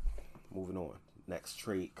 All right, moving on. Next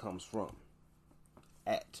trade comes from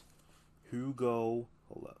at Hugo.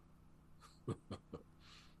 Hold up.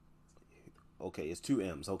 Okay, it's two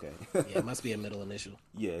M's. Okay. Yeah, it must be a middle initial.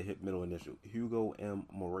 Yeah, hit middle initial. Hugo M.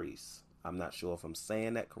 Moraes. I'm not sure if I'm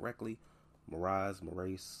saying that correctly. Moraes.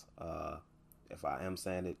 If I am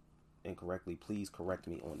saying it incorrectly, please correct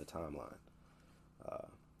me on the timeline.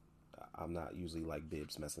 I'm not usually like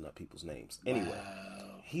Bibbs messing up people's names. Anyway,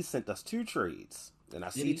 he sent us two trades, and I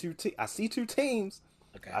see two teams.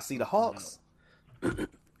 Okay. I see the Hawks, and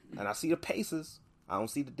I see the Pacers. I don't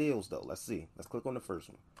see the deals though. Let's see. Let's click on the first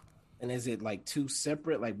one. And is it like two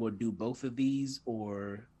separate? Like we'll do both of these,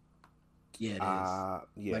 or yeah, it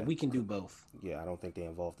is. Yeah, like we can do both. Yeah, I don't think they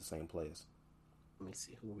involve the same players. Let me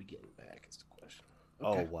see. Who are we getting back? Is the question.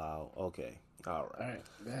 Okay. Oh wow. Okay. All right.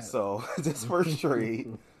 All right. So this first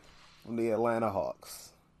trade from the Atlanta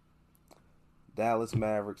Hawks. Dallas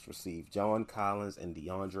Mavericks receive John Collins and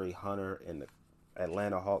DeAndre Hunter, and the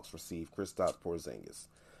Atlanta Hawks receive Kristaps Porzingis.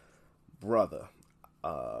 Brother,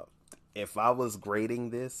 if I was grading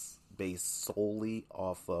this based solely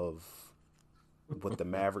off of what the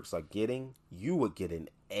Mavericks are getting, you would get an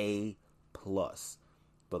A+.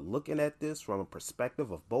 But looking at this from a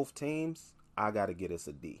perspective of both teams, I gotta get us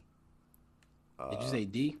a D. Did you say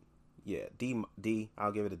D? Yeah, D.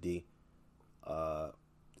 I'll give it a D.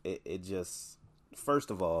 It just, first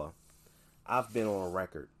of all, I've been on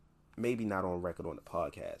record, maybe not on record on the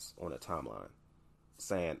podcast, on the timeline,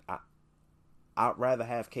 saying I'd rather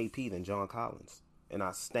have KP than John Collins, and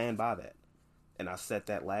I stand by that. And I said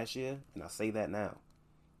that last year, and I say that now.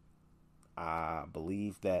 I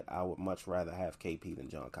believe that I would much rather have KP than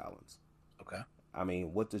John Collins. Okay. I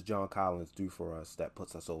mean, what does John Collins do for us that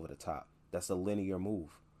puts us over the top? That's a linear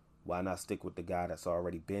move. Why not stick with the guy that's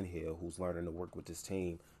already been here, who's learning to work with this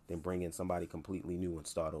team, than bring in somebody completely new and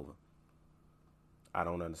start over? I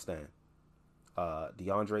don't understand.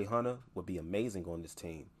 DeAndre Hunter would be amazing on this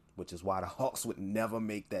team, which is why the Hawks would never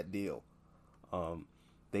make that deal.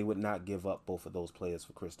 They would not give up both of those players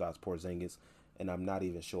for Kristaps Porzingis, and I'm not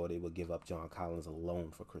even sure they would give up John Collins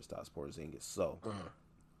alone for Kristaps Porzingis. So,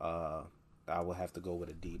 I will have to go with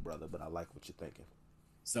a D, brother, but I like what you're thinking.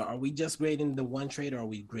 So are we just grading the one trade, or are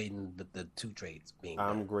we grading the two trades being done?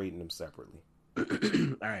 I'm grading them separately.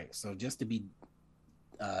 All right, so just to be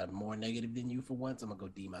more negative than you for once, I'm going to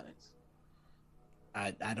go D-.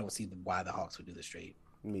 I don't see why the Hawks would do this trade.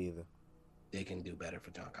 Me either. They can do better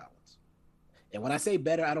for John Collins. And when I say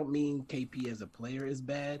better, I don't mean KP as a player is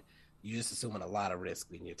bad. You're just assuming a lot of risk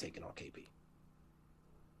when you're taking on KP.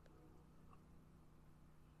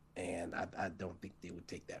 And I don't think they would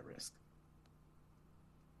take that risk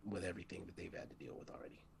with everything that they've had to deal with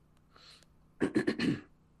already.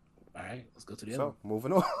 All right, let's go to the other one.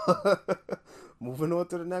 Moving on. Moving on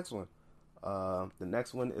to the next one. The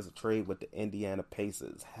next one is a trade with the Indiana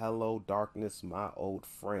Pacers. Hello, darkness, my old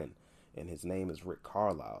friend. And his name is Rick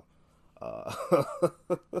Carlisle. All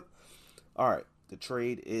right, the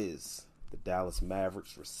trade is the Dallas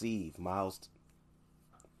Mavericks receive Miles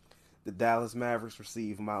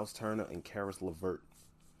Turner and Karis LeVert.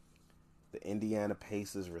 The Indiana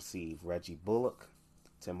Pacers receive Reggie Bullock,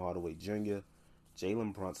 Tim Hardaway Jr.,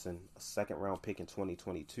 Jalen Brunson, a second-round pick in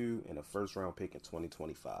 2022, and a first-round pick in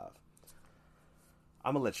 2025.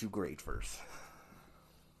 I'm going to let you grade first.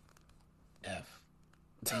 F.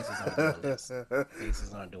 Pacers aren't doing this.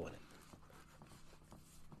 Pacers aren't doing it.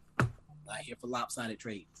 Not here for lopsided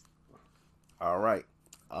trades. All right.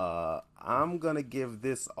 I'm going to give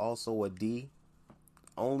this also a D,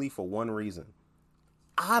 only for one reason.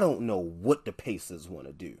 I don't know what the Pacers want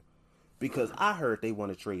to do, because I heard they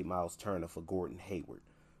want to trade Miles Turner for Gordon Hayward,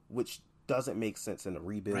 which doesn't make sense in a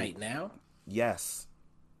rebuild. Right now? Yes.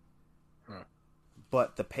 Huh.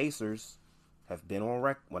 But the Pacers have been on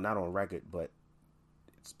record, well, not on record, but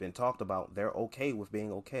it's been talked about. They're okay with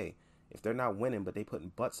being okay. If they're not winning, but they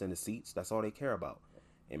putting butts in the seats, that's all they care about.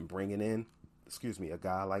 And bringing in, a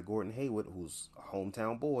guy like Gordon Hayward, who's a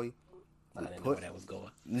hometown boy. I didn't know where that was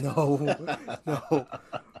going. No.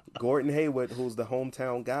 Gordon Hayward, who's the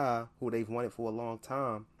hometown guy who they've wanted for a long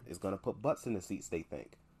time, is going to put butts in the seats, they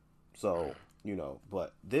think. So,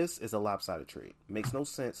 but this is a lopsided trade. Makes no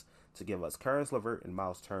sense to give us Karis LeVert and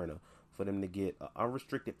Miles Turner for them to get an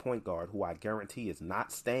unrestricted point guard who I guarantee is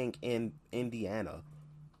not staying in Indiana,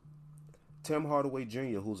 Tim Hardaway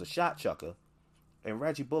Jr., who's a shot chucker, and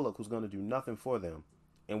Reggie Bullock, who's going to do nothing for them.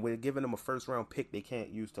 And we're giving them a first-round pick they can't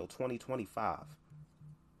use till 2025.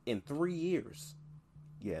 In 3 years.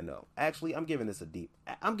 Yeah, no. Actually, I'm giving this a D.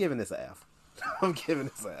 I'm giving this an F. I'm giving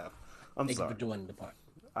this an F. Thank sorry. you for doing the part.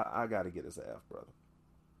 I got to get this an F, brother.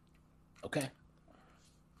 Okay.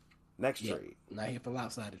 Next Yeah, trade. not here for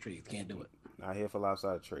lopsided trades. Can't do it. Not here for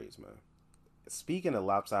lopsided trades, man. Speaking of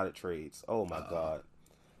lopsided trades, oh my God.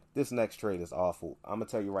 This next trade is awful. I'm going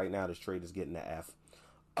to tell you right now, this trade is getting an F.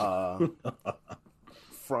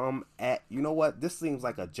 From at, you know what? This seems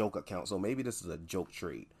like a joke account, so maybe this is a joke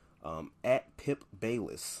trade. At Pip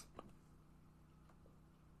Bayless.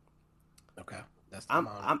 Okay. That's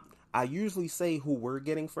the I usually say who we're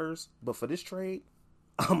getting first, but for this trade,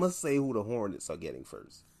 I'm going to say who the Hornets are getting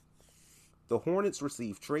first. The Hornets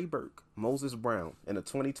received Trey Burke, Moses Brown, and a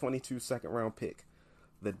 2022 second-round pick.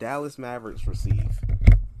 The Dallas Mavericks receive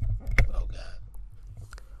oh God,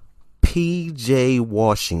 P.J.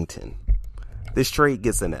 Washington. This trade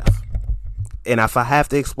gets an F. And if I have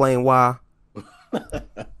to explain why,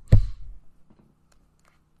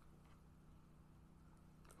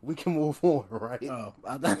 we can move on, right? Oh,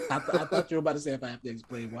 I thought you were about to say if I have to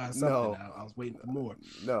explain why something. No. I was waiting for more.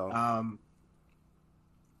 No.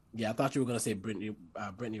 Yeah, I thought you were gonna say Brittany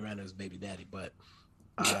Renner's baby daddy, but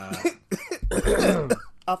I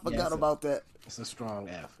forgot about that. It's a strong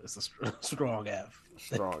F. It's a strong F.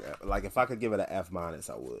 Strong F. Like if I could give it an F-, I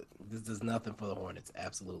would. This does nothing for the Hornets.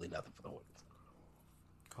 Absolutely nothing for the Hornets.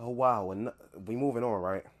 Oh wow, we moving on,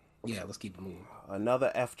 right? Yeah, let's keep it moving.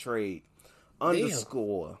 Another F trade.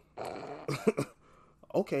 Underscore.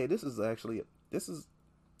 Okay, this is a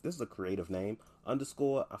creative name.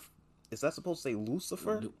 Underscore. Is that supposed to say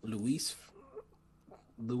Lucifer? Luisfer.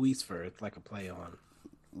 It's like a play on.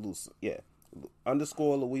 Yeah.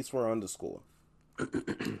 Underscore Luisfer underscore.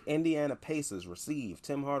 Indiana Pacers receive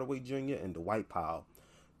Tim Hardaway Jr. and Dwight Powell.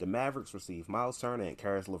 The Mavericks receive Miles Turner and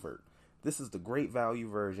Karis LeVert. This is the great value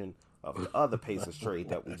version of the other Pacers trade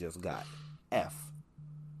that we just got. F.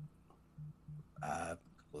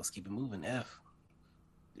 Let's keep it moving. F.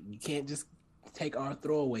 You can't just take our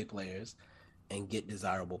throwaway players and get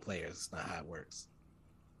desirable players. It's not how it works.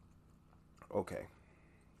 Okay.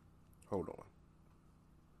 Hold on.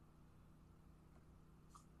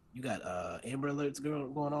 You got Amber Alerts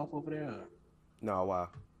going off over there? Or? No, why?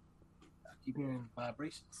 I keep hearing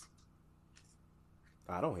vibrations.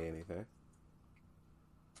 I don't hear anything.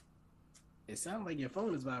 It sounds like your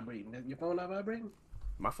phone is vibrating. Your phone not vibrating?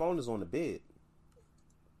 My phone is on the bed.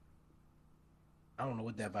 I don't know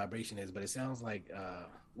what that vibration is, but it sounds like,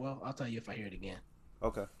 well, I'll tell you if I hear it again.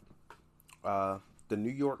 Okay. The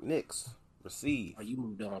New York Knicks receive. Oh, you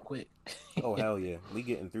moved on quick. Oh, hell yeah. We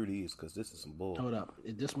getting through these because this is some bull. Hold up.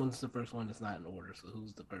 This one's the first one that's not in order, so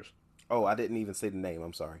who's the first? Oh, I didn't even say the name.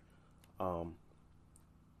 I'm sorry.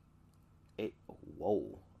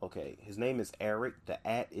 Whoa. Okay. His name is Eric. The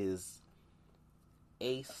 @ is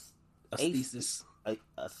Ace. Aesthesis.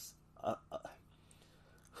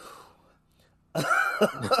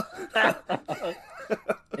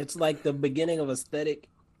 It's like the beginning of aesthetic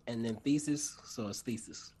and then thesis, so it's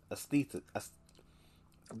thesis. Aesthetic.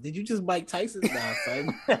 Did you just Mike Tyson now,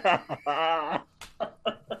 son?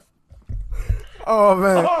 Oh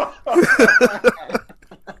man.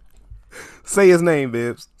 Say his name,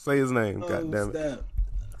 Bibbs. Say his name. God damn it.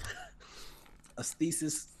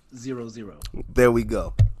 Aesthesis 00. There we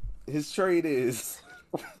go. His trade is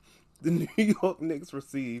the New York Knicks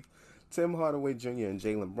receive Tim Hardaway Jr. and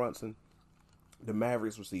Jalen Brunson. The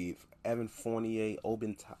Mavericks receive Evan Fournier,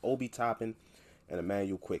 Obi Toppin, and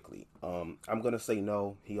Emmanuel Quickley. I'm going to say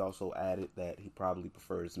no. He also added that he probably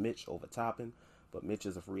prefers Mitch over Toppin, but Mitch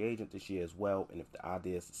is a free agent this year as well, and if the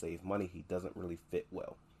idea is to save money, he doesn't really fit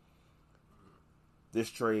well. This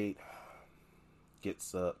trade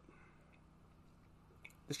gets an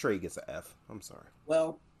F. I'm sorry.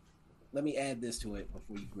 Well, let me add this to it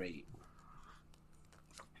before you grade.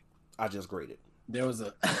 I just graded. There was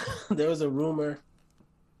a rumor,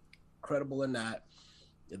 credible or not,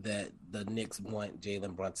 that the Knicks want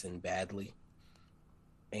Jalen Brunson badly,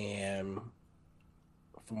 and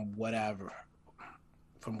from what I've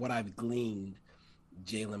gleaned,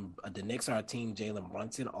 the Knicks are a team Jalen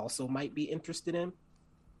Brunson also might be interested in.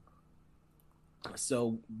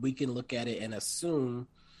 So we can look at it and assume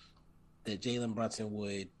that Jalen Brunson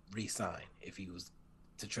would re-sign if he was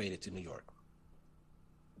to trade it to New York.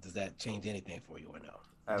 Does that change anything for you or no?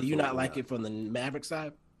 Absolutely Do you not like it from the Maverick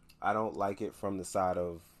side? I don't like it from the side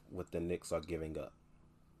of what the Knicks are giving up.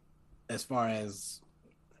 As far as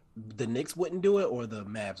the Knicks wouldn't do it or the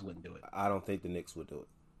Mavs wouldn't do it? I don't think the Knicks would do it.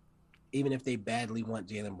 Even if they badly want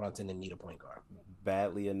Jalen Brunson and need a point guard?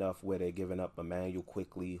 Badly enough where they're giving up Emmanuel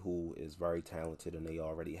Quickley, who is very talented and they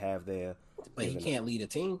already have there. But he can't lead a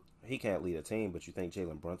team? He can't lead a team, but you think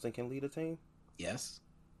Jalen Brunson can lead a team? Yes.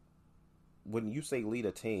 When you say lead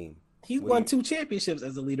a team... He won 2 championships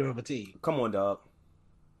as a leader of a team. Come on, dog.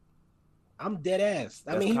 I'm dead ass.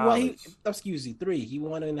 I That's mean, he won. college. Excuse me, 3. He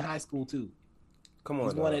won in high school too. Come on,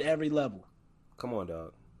 He's won dog. at every level. Come on,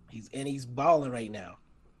 dog. He's balling right now.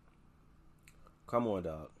 Come on,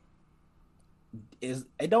 dog.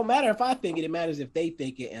 It don't matter if I think it. It matters if they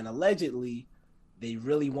think it. And allegedly, they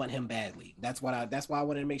really want him badly. That's why I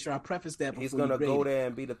wanted to make sure I preface that. He's gonna go there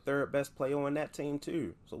and be the 3rd best player on that team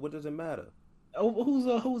too. So what does it matter? Oh,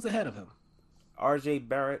 who's ahead of him? R.J.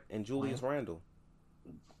 Barrett and Julius Randle.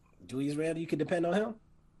 Julius Randle, you can depend on him.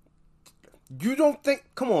 You don't think?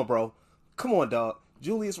 Come on, bro. Come on, dog.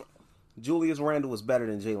 Julius Randle was better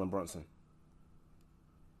than Jalen Brunson.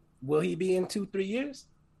 Will he be in 2-3 years?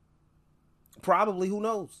 Probably. Who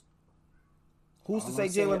knows? Who's to say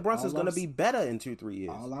Jalen Brunson's going to be better in 2-3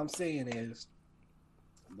 years? All I'm saying is,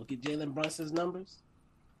 look at Jalen Brunson's numbers.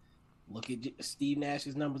 Look at Steve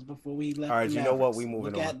Nash's numbers before he left. All right, you know what? We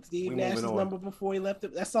moving on. Look at Steve Nash's number before he left.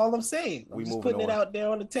 That's all I'm saying. I'm just putting it out there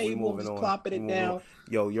on the table, just plopping it down.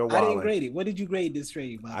 Yo, you're wild. I didn't grade it. What did you grade this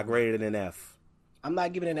trade? I graded it an F. I'm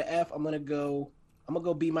not giving it an F. I'm gonna go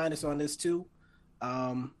B- on this too.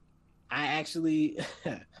 I actually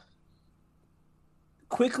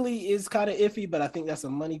Quickly is kind of iffy, but I think that's a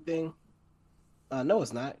money thing. No,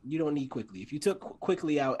 it's not. You don't need Quickly. If you took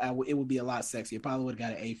Quickly out, it would be a lot sexier. It probably would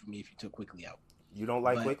have got an A for me if you took Quickly out. You don't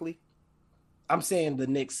like Quickly? I'm saying the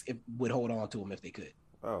Knicks would hold on to him if they could.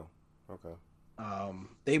 Oh, okay.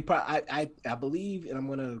 I believe, and I'm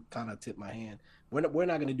gonna kind of tip my hand. We're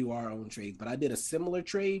not gonna do our own trades, but I did a similar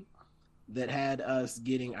trade that had us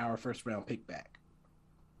getting our 1st round pick back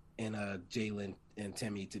in a Jalen and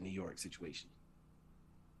Timmy to New York situation.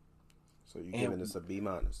 So you're giving this a B-?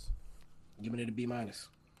 Giving it a B-.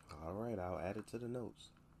 All right, I'll add it to the notes.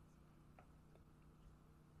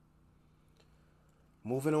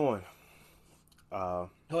 Moving on.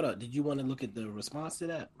 Hold up. Did you want to look at the response to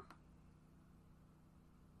that?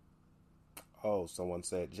 Oh, someone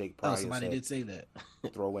said Jake Pryor. Somebody did say that.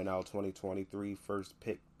 Throw in our 2023 first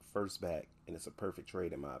pick, first back, and it's a perfect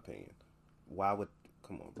trade in my opinion. Why would?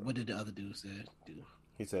 Come on, bro. What did the other dude say?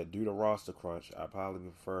 He said, due to roster crunch, I probably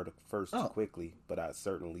prefer the first to Quickly, but I'd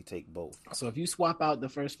certainly take both. So if you swap out the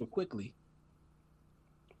first for Quickly,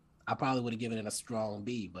 I probably would have given it a strong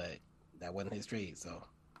B, but that wasn't his trade. So,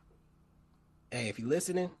 hey, if you're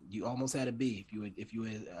listening, you almost had a B. If you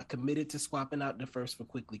were committed to swapping out the first for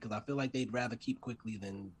Quickly, because I feel like they'd rather keep Quickly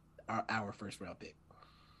than our 1st round pick,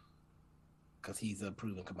 because he's a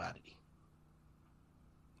proven commodity.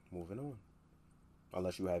 Moving on.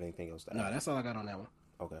 Unless you have anything else to add. No, that's all I got on that one.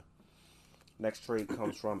 Okay. Next trade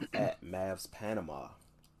comes from at Mavs Panama.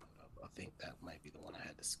 I think that might be the one I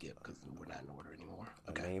had to skip because we're not in order anymore.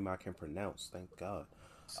 Okay. A name I can pronounce, thank God.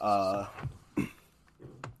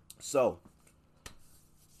 So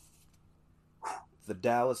the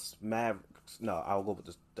Dallas Mavericks. No, I'll go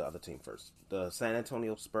with the other team first. The San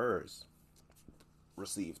Antonio Spurs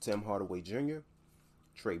received Tim Hardaway Jr.,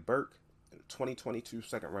 Trey Burke, and a 2022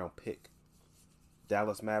 second-round pick.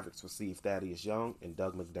 Dallas Mavericks received Thaddeus Young and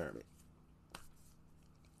Doug McDermott.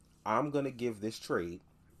 I'm going to give this trade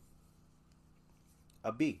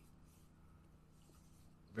a B.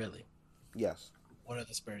 Really? Yes. What are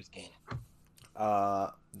the Spurs gaining?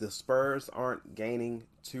 The Spurs aren't gaining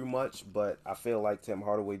too much, but I feel like Tim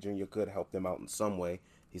Hardaway Jr. could help them out in some way.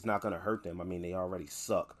 He's not going to hurt them. I mean, they already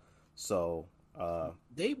suck. So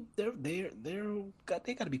they got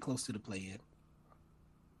to be close to the play-in.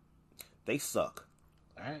 They suck.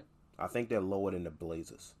 All right. I think they're lower than the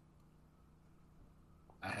Blazers.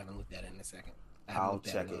 I haven't looked at it in a second. I'll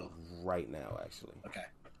check it right now, actually. Okay.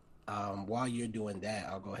 While you're doing that,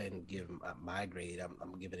 I'll go ahead and give my grade.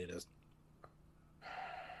 I'm giving it a.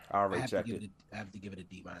 I already checked it. I have to give it a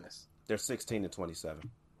D-. They're 16-27.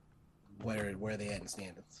 Where are they at in the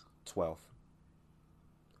standings? 12.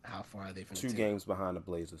 How far are they from 2 games behind the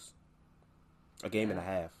Blazers? A game and a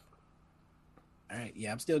half. All right.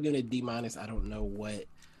 Yeah, I'm still giving it D-. I don't know what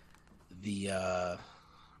the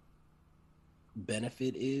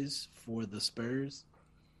benefit is for the Spurs,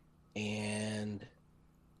 and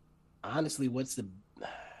honestly, what's the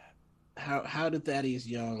how do Thaddeus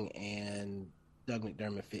Young and Doug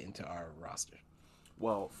McDermott fit into our roster?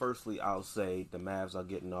 Well, firstly, I'll say the Mavs are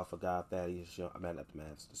getting off a guy Thaddeus Young. I mean, not the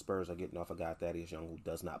Mavs. The Spurs are getting off a guy Thaddeus Young who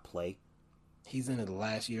does not play. He's in the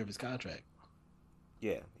last year of his contract.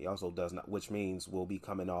 Yeah, he also does not, which means we'll be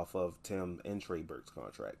coming off of Tim and Trey Burke's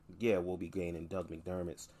contract. Yeah, we'll be gaining Doug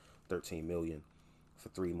McDermott's $13 million for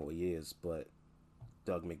 3 more years, but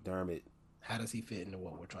Doug McDermott. How does he fit into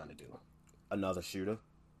what we're trying to do? Another shooter.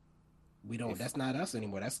 We don't. That's not us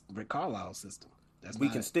anymore. That's Rick Carlisle's system. We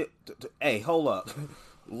can still. Hey, hold up.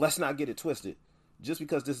 Let's not get it twisted. Just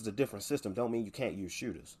because this is a different system, don't mean you can't use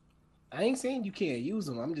shooters. I ain't saying you can't use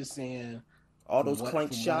them. I'm just saying All those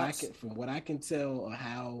clank from what I shots. can from what I can tell of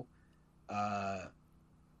how uh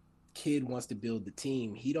Kid wants to build the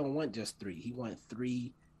team. He don't want just three. He want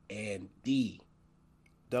 3 and D.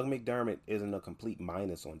 Doug McDermott isn't a complete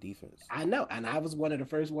minus on defense. I know, and I was one of the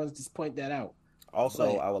first ones to point that out.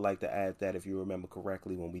 Also, But I would like to add that if you remember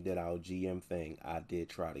correctly, when we did our GM thing, I did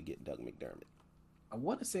try to get Doug McDermott. I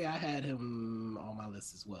want to say I had him on my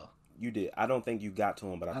list as well. You did. I don't think you got to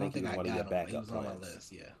him, but I think he was one of your him. backup He was plans. on my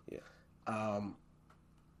list, yeah. Yeah.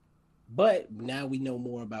 But now we know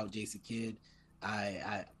more about Jason Kidd.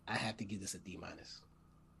 I have to give this a D minus.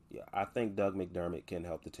 Yeah, I think Doug McDermott can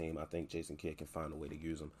help the team. I think Jason Kidd can find a way to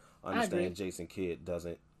use him. Understand Jason Kidd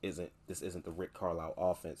isn't the Rick Carlisle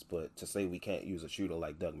offense, but to say we can't use a shooter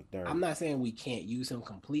like Doug McDermott. I'm not saying we can't use him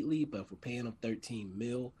completely, but if we're paying him $13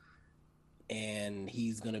 million and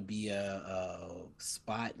he's gonna be a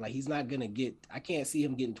spot, like he's not gonna get. I can't see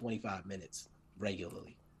him getting 25 minutes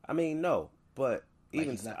regularly. I mean, no, but Like,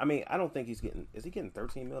 even he's not- I mean, I don't think he's getting. Is he getting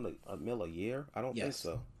 13 mil a year? I don't think Yes.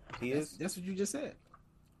 so. He is. That's what you just said.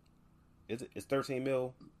 Is it? It's 13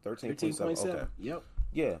 mil. 13.7. 13.7. Okay. Yep.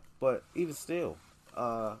 Yeah, but even still,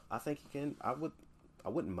 I think he can. I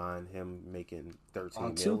wouldn't mind him making 13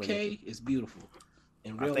 On mil. 2K, it's beautiful.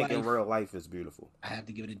 In I real think life, in real life it's beautiful. I have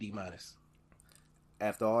to give it a D minus.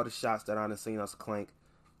 After all the shots that I've seen us clank,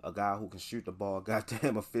 a guy who can shoot the ball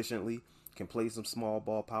goddamn efficiently, can play some small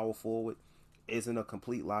ball power forward, isn't a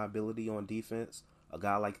complete liability on defense. A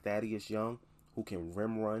guy like Thaddeus Young, who can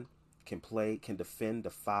rim run, can defend the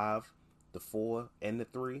 5, the 4, and the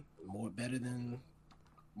 3. Better than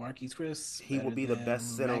Marquise Chris. He will be the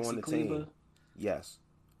best center on the team. Yes.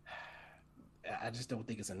 I just don't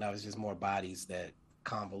think it's enough. It's just more bodies that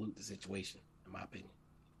convolute the situation, in my opinion.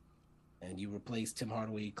 And you replace Tim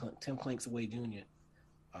Clanksaway Jr.,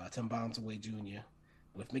 Tim Bombsaway Jr.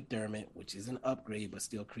 with McDermott, which is an upgrade, but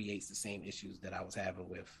still creates the same issues that I was having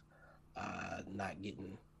with not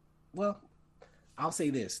getting. Well, I'll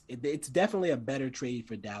say this: it's definitely a better trade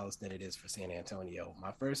for Dallas than it is for San Antonio.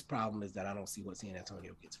 My first problem is that I don't see what San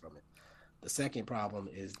Antonio gets from it. The second problem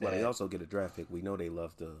is that they also get a draft pick. We know they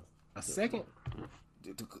love second.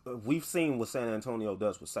 We've seen what San Antonio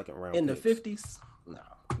does with second round in picks. The 50s.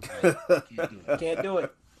 No, can't do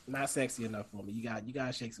it. Not sexy enough for me. You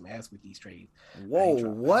gotta shake some ass with these trades. Whoa,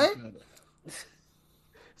 what?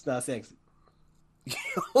 It's not sexy.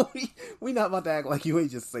 we not about to act like you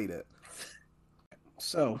ain't just say that.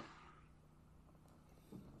 So,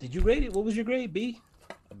 did you rate it? What was your grade? B.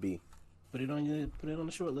 A B. Put it on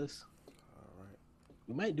the short list. All right.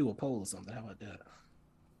 We might do a poll or something. How about that?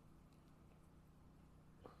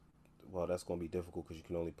 Well, that's going to be difficult because you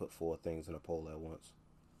can only put 4 things in a poll at once.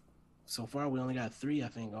 So far, we only got 3, I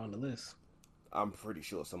think, on the list. I'm pretty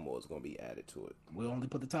sure some more is going to be added to it. We'll only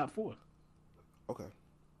put the top 4. Okay.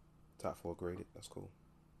 Top 4 graded. That's cool.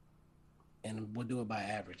 And we'll do it by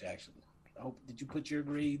average, actually. Oh, did you put your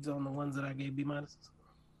grades on the ones that I gave B minuses?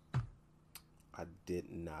 I did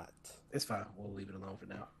not. It's fine. We'll leave it alone for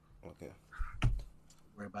now. Okay.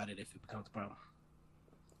 Worry about it if it becomes a problem.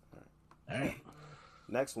 All right.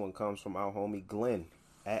 Next one comes from our homie Glenn,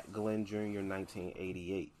 at Glenn Jr.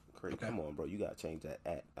 1988. Great. Okay. Come on, bro. You got to change that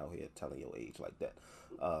at out here telling your age like that.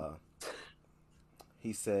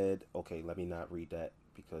 He said, okay, let me not read that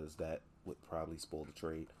because that would probably spoil the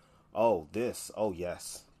trade. Oh, this. Oh,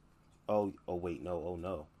 yes. Oh, wait. No. Oh,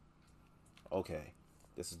 no. Okay.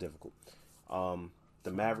 This is difficult.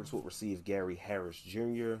 The Mavericks would receive Gary Harris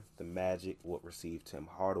Jr. The Magic would receive Tim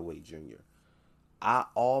Hardaway Jr. I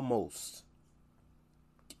almost,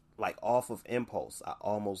 like off of impulse, I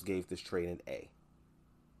almost gave this trade an A.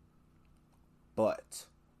 But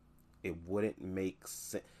it wouldn't make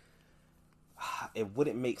sense. It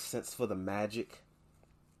wouldn't make sense for the Magic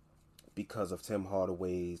because of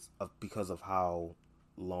because of how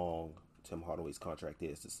long Tim Hardaway's contract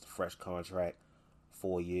is. It's a fresh contract,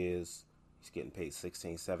 4 years. He's getting paid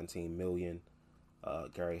 16, 17 million.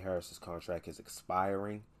 Gary Harris's contract is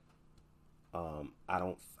expiring.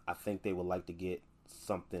 I think they would like to get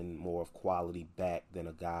something more of quality back than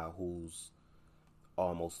a guy who's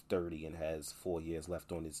almost 30 and has 4 years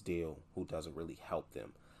left on his deal who doesn't really help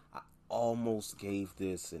them. I almost gave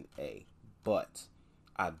this an A, but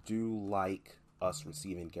I do like us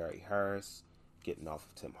receiving Gary Harris, getting off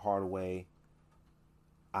of Tim Hardaway.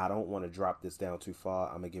 I don't want to drop this down too far.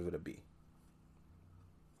 I'm going to give it a B.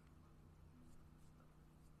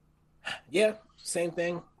 Yeah, same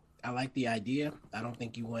thing. I like the idea. I don't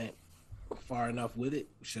think you went far enough with it.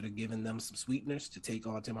 Should have given them some sweeteners to take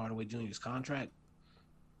on Tim Hardaway Jr.'s contract.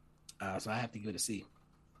 So I have to give it a C.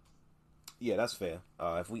 Yeah, that's fair.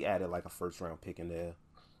 If we added like a first round pick in there,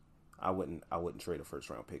 I wouldn't trade a first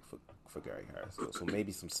round pick for Gary Harris. So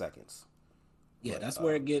maybe some seconds. Yeah, But, that's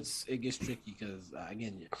where it gets tricky because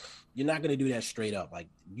again, you're not going to do that straight up. Like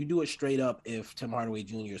you do it straight up if Tim Hardaway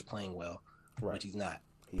Jr. is playing well, right. which he's not.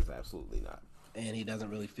 He's absolutely not, and he doesn't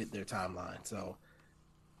really fit their timeline. So,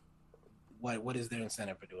 what is their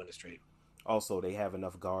incentive for doing this trade? Also, they have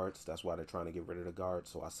enough guards. That's why they're trying to get rid of the guards.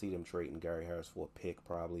 So I see them trading Gary Harris for a pick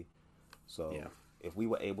probably. So if we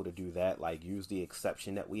were able to do that, like use the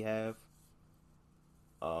exception that we have,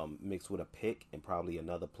 mixed with a pick and probably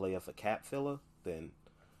another player for cap filler, then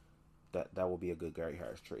that will be a good Gary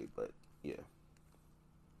Harris trade. But yeah,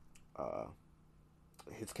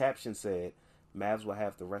 his caption said, "Mavs will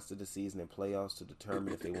have the rest of the season and playoffs to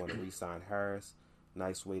determine if they want to re-sign Harris.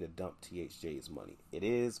 Nice way to dump THJ's money." It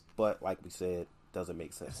is, but like we said, doesn't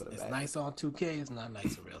make sense for the It's Mavs. nice on 2K. It's not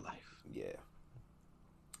nice in real life. Yeah.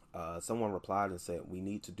 Someone replied and said, "We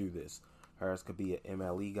need to do this. Harris could be an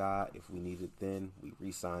MLE guy if we need it then. We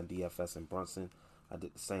re-signed DFS and Brunson. I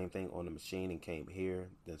did the same thing on the machine and came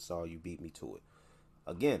here, then saw you beat me to it."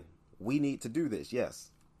 Again, we need to do this,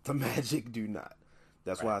 yes. The Magic do not.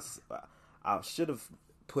 That's why I should have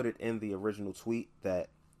put it in the original tweet that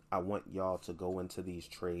I want y'all to go into these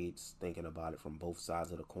trades thinking about it from both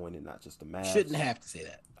sides of the coin and not just the Mavs. Shouldn't have to say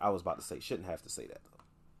that. I was about to say, shouldn't have to say that, though.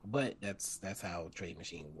 But that's how Trade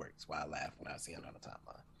Machine works. Why I laugh when I see it on the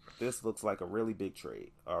timeline. This looks like a really big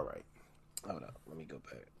trade. All right. Hold up. Let me go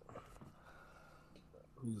back.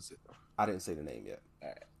 Who's it? I didn't say the name yet. All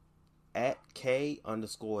right. At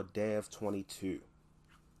K_Dev22.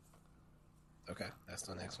 Okay. That's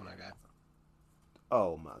the next one I got.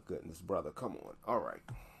 Oh, my goodness, brother. Come on. All right.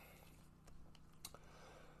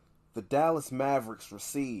 The Dallas Mavericks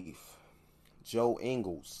receive Joe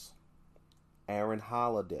Ingles, Aaron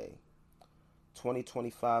Holiday,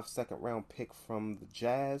 2025 second-round pick from the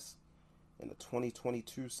Jazz, and a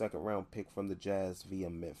 2022 second-round pick from the Jazz via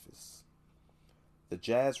Memphis. The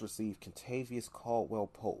Jazz receive Kentavious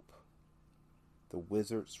Caldwell-Pope. The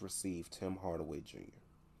Wizards receive Tim Hardaway Jr.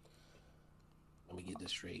 Let me get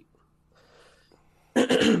this straight.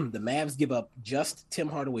 The Mavs give up just Tim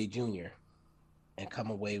Hardaway Jr. and come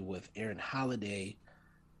away with Aaron Holiday,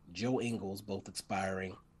 Joe Ingles, both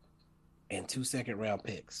expiring, and 2 second-round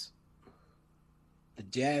picks. The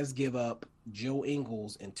Jazz give up Joe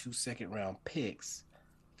Ingles and 2 second-round picks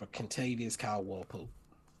for Kentavious Caldwell-Pope.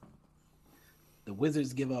 The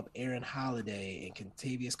Wizards give up Aaron Holiday and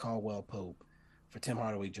Kentavious Caldwell-Pope for Tim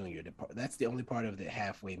Hardaway Jr. That's the only part of it that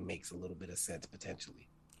halfway makes a little bit of sense potentially.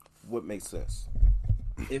 What makes sense?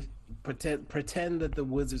 If pretend that the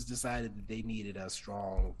Wizards decided that they needed a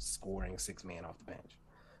strong scoring 6-man off the bench,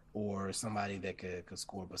 or somebody that could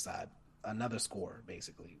score beside another scorer,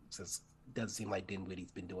 basically, since it doesn't seem like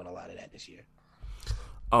Dinwiddie's been doing a lot of that this year.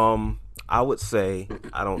 I would say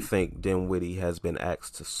I don't think Dinwiddie has been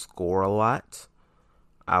asked to score a lot.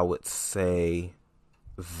 I would say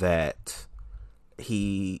that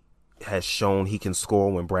he has shown he can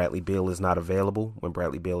score when Bradley Beal is not available, when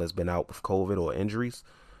Bradley Beal has been out with COVID or injuries.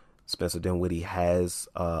 Spencer Dinwiddie has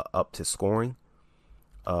upped his scoring.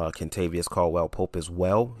 Kentavious Caldwell-Pope as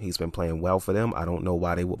well. He's been playing well for them. I don't know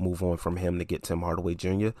why they would move on from him to get Tim Hardaway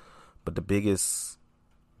Jr. But the biggest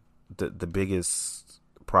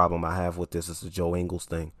problem I have with this is the Joe Ingles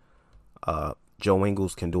thing. Joe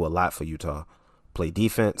Ingles can do a lot for Utah. Play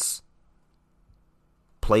defense,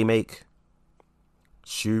 play make,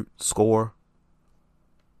 shoot, score.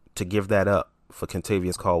 To give that up for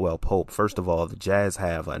Kentavious Caldwell-Pope, first of all, the Jazz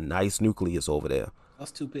have a nice nucleus over there.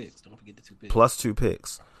 Plus 2 picks. Don't forget the 2 picks. Plus 2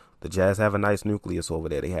 picks. The Jazz have a nice nucleus over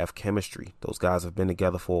there. They have chemistry. Those guys have been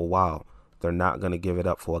together for a while. They're not going to give it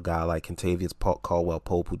up for a guy like Kentavious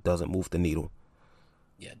Caldwell-Pope who doesn't move the needle.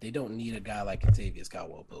 Yeah, they don't need a guy like Kentavious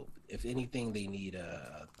Caldwell-Pope. If anything, they need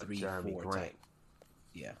a 3-4 type.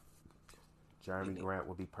 Yeah. Jeremy Grant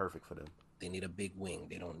would be perfect for them. They need a big wing.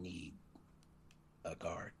 They don't need a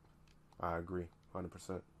guard. I agree,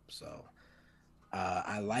 100%. So,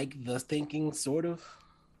 I like the thinking, sort of,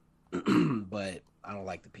 but I don't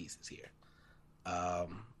like the pieces here.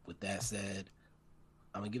 With that said,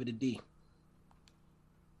 I'm going to give it a D.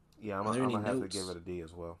 Yeah, I'm going to have to give it a D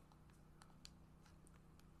as well.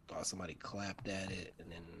 Oh, somebody clapped at it,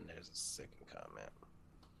 and then there's a second comment.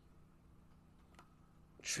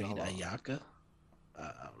 Trade Ayaka?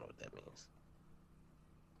 I don't know what that means.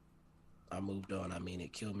 I moved on. I mean,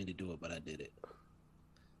 it killed me to do it, but I did it.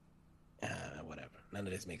 Whatever. None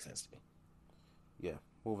of this makes sense to me. Yeah,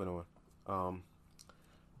 moving on.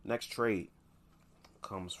 Next trade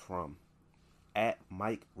comes from at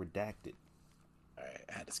Mike Redacted. All right,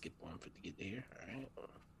 I had to skip one to get there.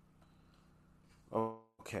 All right.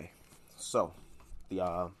 Okay, so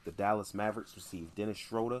The Dallas Mavericks received Dennis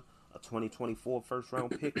Schroeder, a 2024 first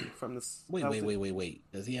round pick from the Celtics. Wait.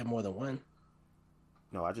 Does he have more than one?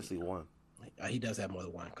 No, I just see one. He does have more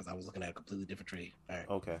than one because I was looking at a completely different trade. All right.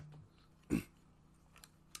 Okay.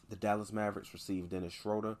 The Dallas Mavericks received Dennis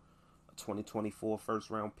Schroeder, a 2024 first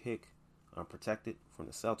round pick, unprotected, from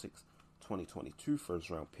the Celtics. 2022 first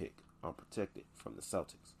round pick, unprotected, from the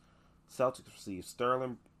Celtics. Celtics received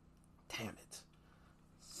Sterling. Damn it.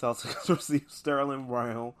 Celtics received Sterling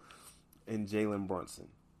Brown and Jalen Brunson.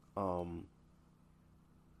 I'm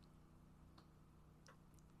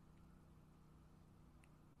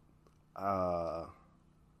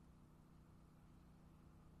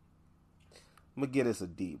gonna get us a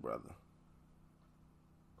D, brother.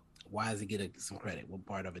 Why does he get some credit? What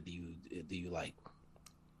part of it do you like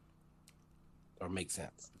or make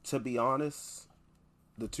sense? To be honest,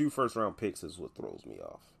 the 2 first round picks is what throws me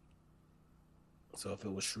off. So if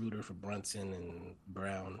it was Schroeder for Brunson and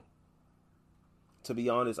Brown, to be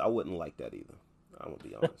honest, I wouldn't like that either. I'm gonna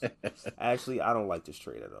be honest. Actually, I don't like this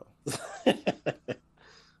trade at all.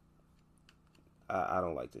 I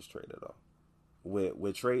don't like this trade at all.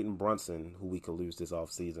 We're trading Brunson, who we could lose this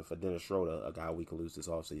offseason, for Dennis Schroeder, a guy we could lose this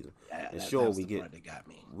offseason. And sure, we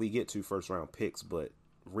get 2 first round picks, but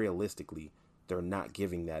realistically, they're not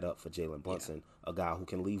giving that up for Jalen Brunson, a guy who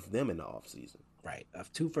can leave them in the offseason. Right. I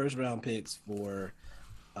have 2 first round picks for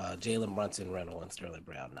Jalen Brunson, Reynolds, and Sterling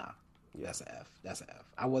Brown. Nah, that's an F. That's an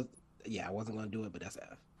F. I wasn't gonna do it, but that's an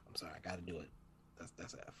F. I'm sorry, I got to do it.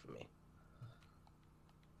 That's an F for me.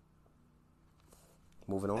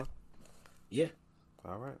 Moving on. Yeah.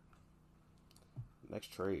 All right.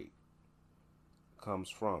 Next trade comes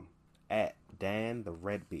from at Dan the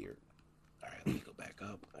Redbeard. All right, let me go back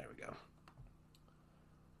up. There we go.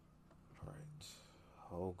 All right.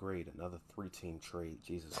 Oh, great. Another 3-team trade.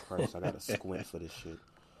 Jesus Christ. I got to squint for this shit.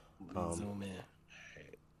 Zoom in.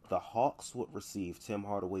 Right. The Hawks would receive Tim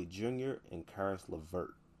Hardaway Jr. and Karis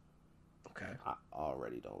LeVert. Okay. I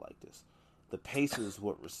already don't like this. The Pacers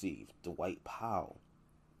would receive Dwight Powell,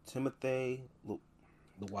 Timothy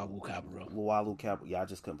Luwawu Cabarrot. Yeah, I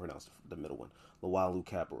just couldn't pronounce the middle one. Luwawu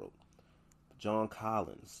Cabarrot. John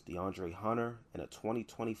Collins, DeAndre Hunter, and a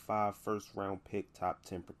 2025 first-round pick, top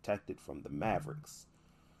 10 protected from the Mavericks.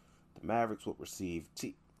 The Mavericks would receive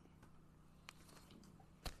T.J.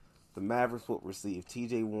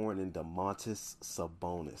 Warren and Domantas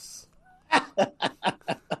Sabonis.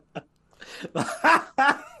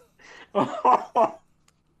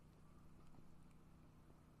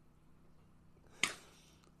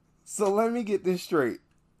 So let me get this straight.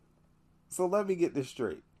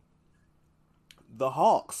 The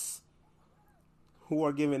Hawks, who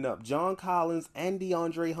are giving up John Collins and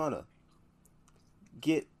DeAndre Hunter,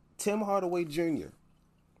 get Tim Hardaway Jr.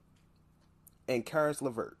 and Karis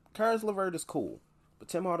LeVert. Karis LeVert is cool, but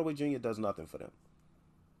Tim Hardaway Jr. does nothing for them.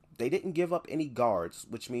 They didn't give up any guards,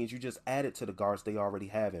 which means you just added to the guards they already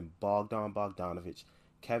have in Bogdan Bogdanovic,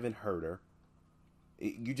 Kevin Huerter.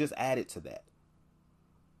 You just added to that.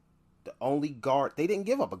 The only guard, they didn't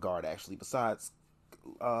give up a guard actually, besides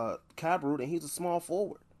Cabarrot, and he's a small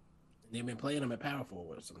forward. They've been playing him at power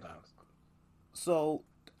forward sometimes. So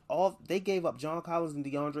they gave up John Collins and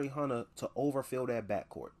DeAndre Hunter to overfill that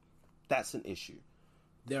backcourt. That's an issue.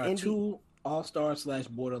 There are 2 all-stars /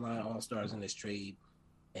 borderline all-stars in this trade,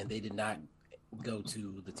 and they did not go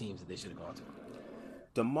to the teams that they should have gone to.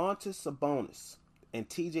 Domantas Sabonis and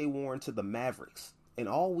T.J. Warren to the Mavericks. And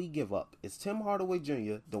all we give up is Tim Hardaway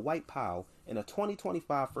Jr., Dwight Powell, and a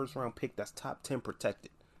 2025 first-round pick that's top 10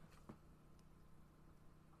 protected.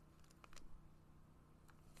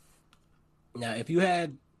 Now, if you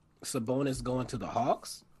had Sabonis going to the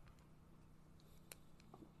Hawks,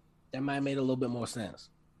 that might have made a little bit more sense.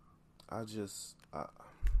 I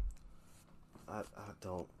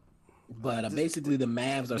don't. But basically, the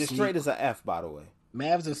Mavs are... This trade is an F, by the way.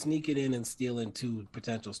 Mavs are sneaking in and stealing 2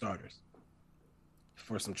 potential starters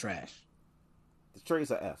for some trash. The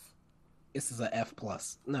trade's a F. This is a F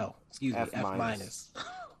plus. No, excuse me, F minus.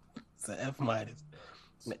 It's an F minus.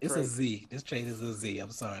 It's a Z. This trade is a Z.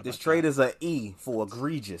 I'm sorry. This trade is a E for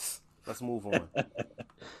egregious. Let's move on.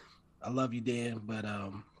 I love you, Dan, but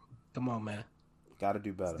come on, man. Got to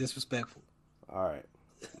do better. It's disrespectful. All right.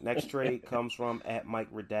 Next trade comes from at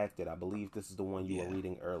Mike Redacted. I believe this is the one you were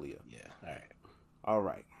reading earlier. Yeah. All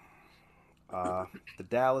right. The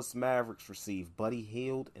Dallas Mavericks receive Buddy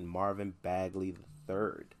Hield and Marvin Bagley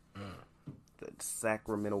III. The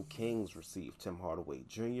Sacramento Kings receive Tim Hardaway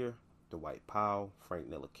Jr., Dwight Powell,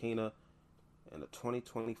 Frank Ntilikina, and a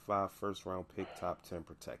 2025 first-round pick, top 10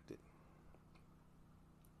 protected.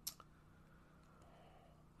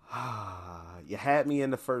 You had me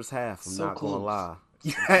in the first half. I'm So not gonna close. lie.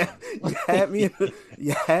 So close.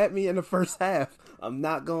 You had me in the first half. I'm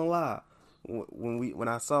not gonna lie. When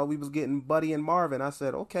I saw we was getting Buddy and Marvin, I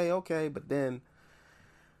said okay. But then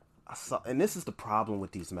I saw, and this is the problem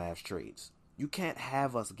with these Mavs trades. You can't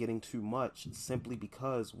have us getting too much simply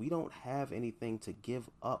because we don't have anything to give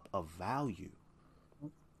up of value.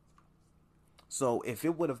 So if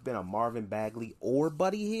it would have been a Marvin Bagley or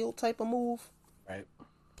Buddy Hield type of move, Right.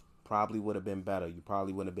 probably would have been better. You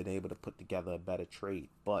probably would have been able to put together a better trade.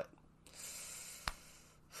 But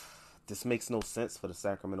this makes no sense for the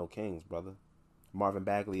Sacramento Kings, brother. Marvin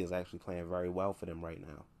Bagley is actually playing very well for them right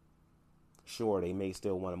now. Sure, they may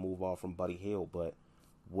still want to move off from Buddy Hield, but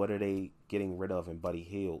what are they getting rid of in Buddy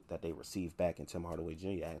Hield that they received back in Tim Hardaway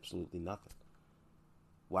Jr.? Absolutely nothing.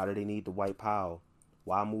 Why do they need Dwight Powell?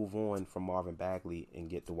 Why move on from Marvin Bagley and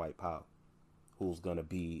get Dwight Powell, who's going to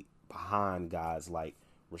be behind guys like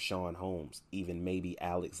Rashawn Holmes, even maybe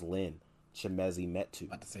Alex Len, Chimezie Metu.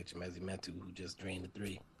 About to say Chimezie Metu, who just drained the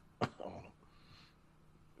three.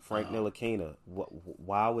 Frank Ntilikina.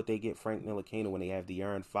 Why would they get Frank Ntilikina when they have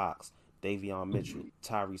De'Aaron Fox, Davion Mitchell,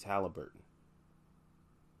 Tyrese Halliburton?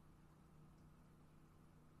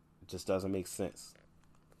 It just doesn't make sense.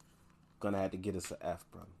 Gonna have to get us an F,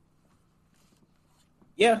 brother.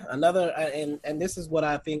 Yeah, another, and this is what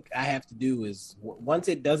I think I have to do is once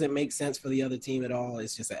it doesn't make sense for the other team at all,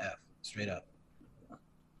 it's just an F, straight up.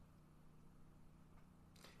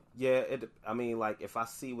 Yeah, I mean, like if I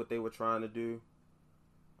see what they were trying to do,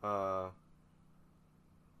 They're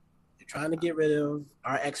trying to get rid of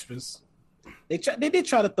our extras. They did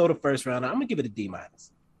try to throw the first round. I'm gonna give it a D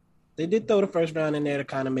minus. They did throw the first round in there to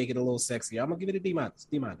kind of make it a little sexier. I'm gonna give it a D minus.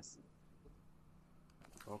 D minus.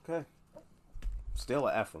 Okay. Still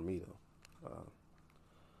an F for me though.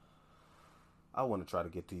 I want to try to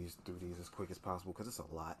get through these as quick as possible because it's a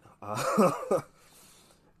lot.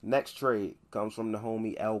 Next trade comes from the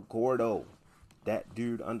homie El Gordo, that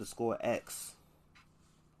dude _X.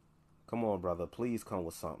 Come on, brother, please come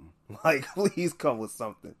with something. Like, please come with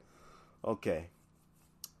something. Okay.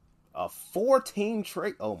 A 4-team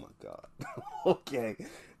trade. Oh my god. Okay,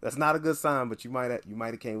 that's not a good sign, but you might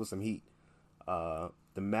have came with some heat. The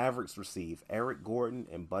Mavericks receive Eric Gordon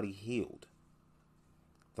and Buddy Hield.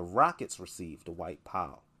 The Rockets receive Dwight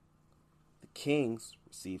Powell. The Kings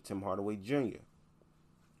receive Tim Hardaway Jr.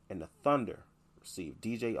 And the Thunder receive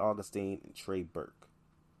DJ Augustine and Trey Burke.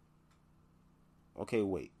 Okay,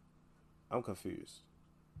 wait. I'm confused.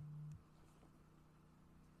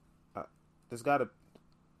 There's got to...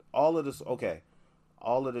 All of this... Okay.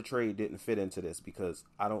 All of the trade didn't fit into this because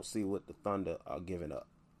I don't see what the Thunder are giving up.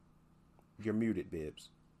 You're muted, Bibbs.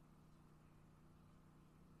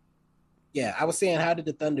 Yeah, I was saying, how did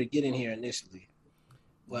the Thunder get in here initially?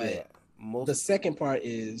 But yeah, the second part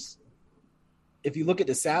is, if you look at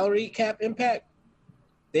the salary cap impact,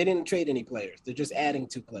 they didn't trade any players. They're just adding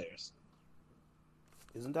 2 players.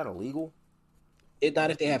 Isn't that illegal?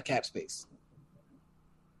 Not if they have cap space.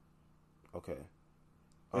 Okay.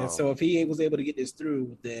 And so if he was able to get this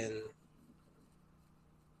through, then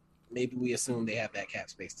maybe we assume they have that cap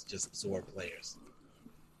space to just absorb players.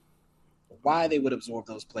 Why they would absorb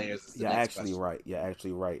those players is the next question. You're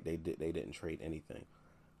actually right. They didn't trade anything.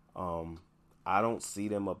 I don't see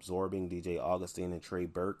them absorbing DJ Augustine and Trey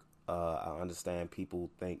Burke. I understand people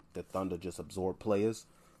think the Thunder just absorb players,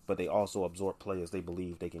 but they also absorb players they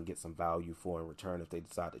believe they can get some value for in return if they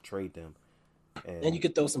decide to trade them. And you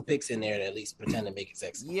could throw some picks in there to at least pretend to make it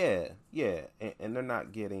sexy. Yeah, and they're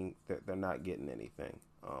not getting anything.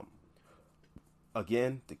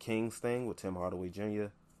 Again, the Kings thing with Tim Hardaway Jr.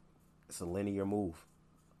 It's a linear move.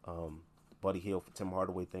 Buddy Hield for Tim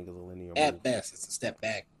Hardaway thing is a linear move. At best, it's a step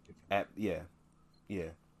back. Yeah.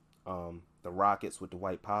 The Rockets with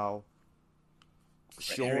Dwight Powell.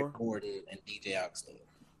 Sure. Eric Gordon and DJ Augustine.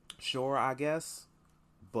 Sure, I guess.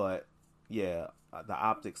 But yeah, the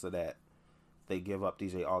optics of that. They give up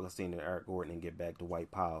DJ Augustine and Eric Gordon and get back to Dwight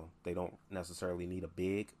Powell. They don't necessarily need a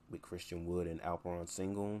big with Christian Wood and Alperen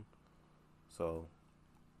Sengun. So,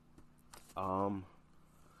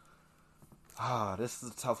 this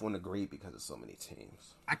is a tough one to grade because of so many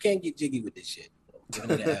teams. I can't get jiggy with this shit. I'm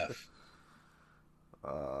giving it an F.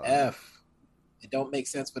 F. It don't make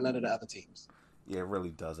sense for none of the other teams. Yeah, it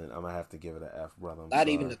really doesn't. I'm gonna have to give it an F, brother. Not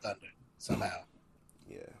even the Thunder, somehow.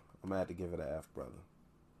 Yeah, I'm gonna have to give it an F, brother.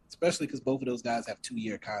 Especially because both of those guys have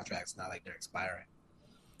 2-year contracts, not like they're expiring.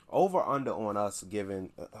 Over under on us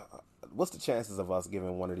giving. What's the chances of us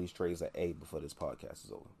giving one of these trades an A before this podcast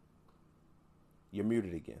is over? You're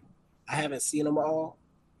muted again. I haven't seen them all,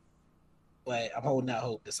 but I'm holding out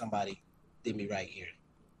hope that somebody did me right here.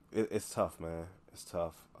 It's tough, man. It's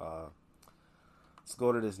tough. Let's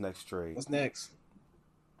go to this next trade. What's next?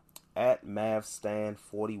 At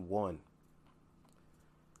MavStan41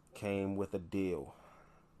 came with a deal.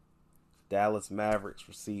 Dallas Mavericks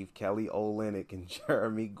received Kelly Olynyk and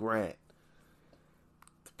Jeremy Grant.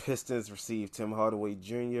 The Pistons received Tim Hardaway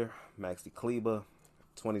Jr., Maxi Kleber,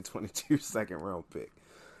 2022 second round pick.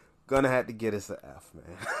 Gonna have to get us an F, man.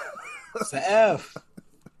 It's an F.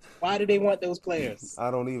 Why do they want those players? I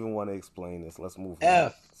don't even want to explain this. Let's move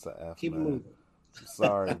F. on. It's an F. Keep it man. moving. I'm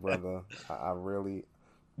sorry, brother. I really.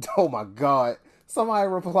 Oh my God! Somebody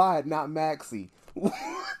replied, "Not Maxi." What?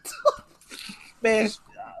 Man,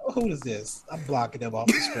 who is this? I'm blocking them off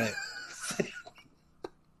the strength.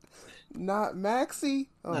 Not Maxi?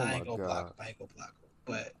 Oh Nah, I my ain't gonna God! block him. I ain't gonna block him.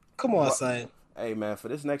 But come on, son. Hey man, for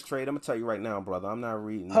this next trade, I'm gonna tell you right now, brother. I'm not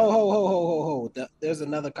reading. Ho. There's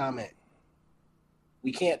another comment.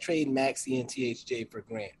 We can't trade Maxi and THJ for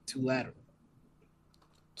Grant. Too lateral.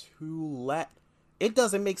 It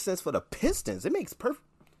doesn't make sense for the Pistons. It makes perfect.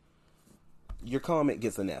 Your comment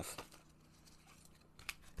gets an F.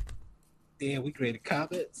 Damn, we graded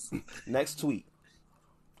comments. Next tweet.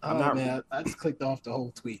 Man, I just clicked off the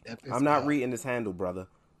whole tweet. I'm not reading his handle, brother.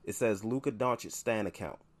 It says Luka Doncic Stan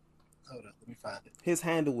account. Hold up, let me find it. His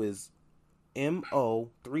handle is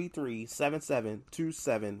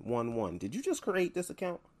MO33772711. Did you just create this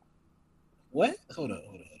account? What? Hold on.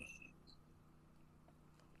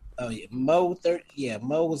 Oh yeah, Mo 30. Yeah,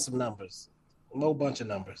 Mo with some numbers. Mo bunch of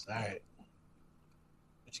numbers. All right.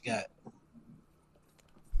 What you got?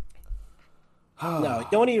 No,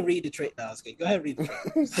 don't even read the trade. No, it's okay. Go ahead and read the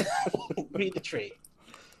trade. Read the trade.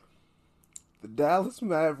 The Dallas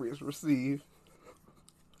Mavericks receive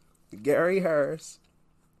Gary Harris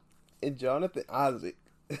and Jonathan Isaac.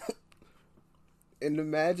 And the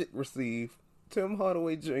Magic receive Tim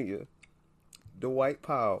Hardaway Jr., Dwight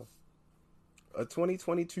Powell, a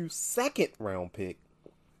 2022 second round pick,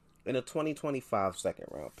 and a 2025 second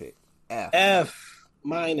round pick. F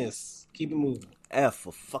minus. Keep it moving. F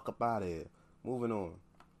for fuck up out of here. Moving on.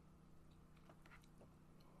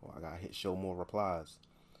 Oh, I gotta hit show more replies.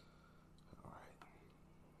 All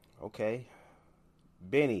right. Okay.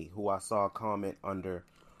 Benny, who I saw comment under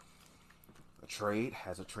a trade,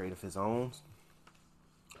 has a trade of his own.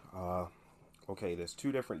 Okay, there's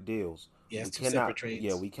two different deals. Yeah, it's two separate trades.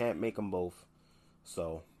 Yeah, we can't make them both.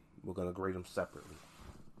 So we're gonna grade them separately.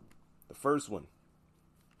 The first one.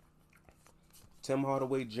 Tim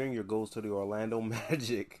Hardaway Jr. goes to the Orlando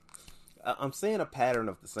Magic. I'm seeing a pattern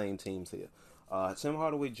of the same teams here. Tim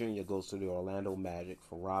Hardaway Jr. goes to the Orlando Magic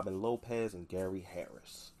for Robin Lopez and Gary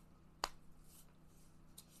Harris.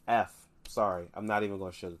 F. Sorry, I'm not even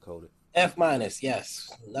going to sugarcoat it. F minus.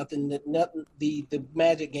 Yes. Nothing. The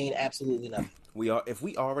Magic gained absolutely nothing. If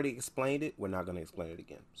we already explained it, we're not going to explain it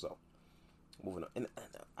again. So, moving on. And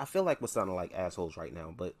I feel like we're sounding like assholes right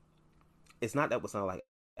now, but it's not that we're sounding like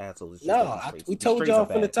assholes. It's just we told y'all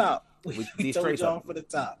from the top. We told y'all from the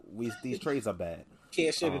top. These trades are bad.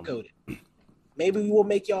 Can't sugarcoat it. Maybe we will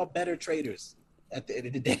make y'all better traders at the end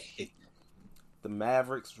of the day. The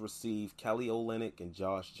Mavericks receive Kelly Olynyk and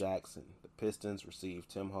Josh Jackson. The Pistons receive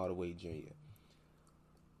Tim Hardaway Jr.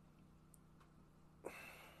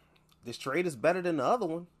 This trade is better than the other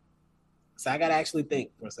one. So I gotta actually think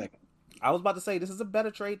for a second. I was about to say this is a better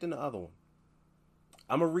trade than the other one.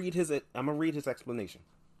 I'm gonna read his explanation.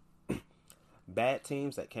 Bad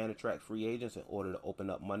teams that can't attract free agents in order to open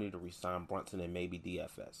up money to re-sign Brunson and maybe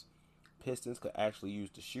DFS. Pistons could actually use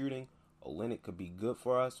the shooting. Olynyk could be good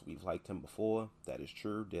for us. We've liked him before. That is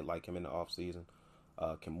true. Did like him in the offseason.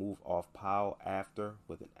 Can move off Powell after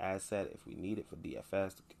with an asset if we need it for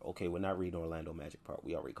DFS. Okay, we're not reading Orlando Magic part.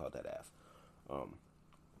 We already called that F.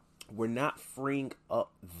 We're not freeing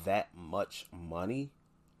up that much money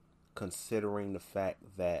considering the fact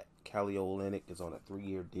that Kelly Olynyk is on a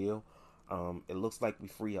 3-year deal. It looks like we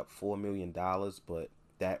free up $4 million, but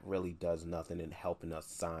that really does nothing in helping us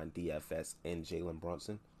sign DFS and Jalen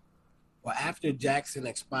Brunson. Well, after Jackson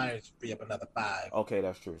expires, free up another 5. Okay,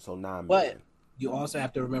 that's true. So $9 million. But you also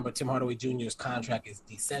have to remember Tim Hardaway Jr.'s contract is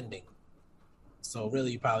descending. So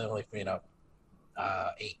really, you probably only freed up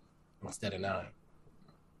 8 instead of 9.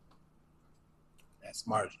 That's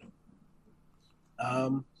marginal.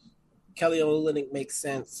 Kelly Olynyk makes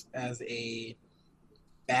sense as a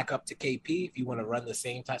backup to KP if you want to run the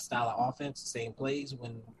same style of offense, same plays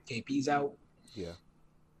when KP's out. Yeah.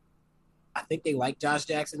 I think they like Josh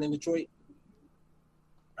Jackson in Detroit.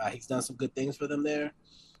 He's done some good things for them there.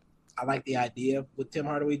 I like the idea with Tim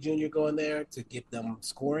Hardaway Jr. going there to get them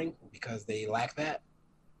scoring because they lack that.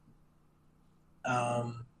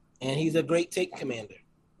 And he's a great tank commander,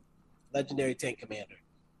 legendary tank commander.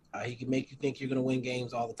 He can make you think you're going to win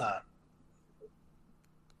games all the time.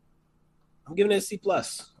 I'm giving it a C+.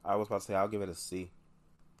 I was about to say I'll give it a C.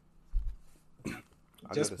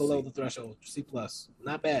 Just below the threshold. C+.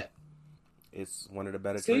 Not bad. It's one of the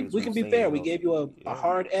better See, trades. we can be fair. We gave you a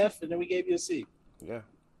hard F, and then we gave you a C. Yeah.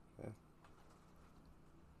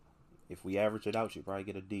 If we average it out, you probably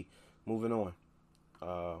get a D. Moving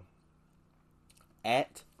on.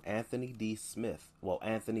 At Anthony D. Smith. Well,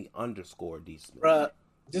 Anthony _ D. Smith. Bruh,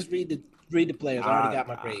 just read the players. I already got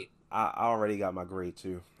my grade. I already got my grade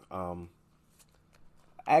too.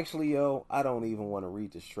 Actually, I don't even want to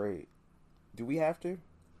read this trade. Do we have to?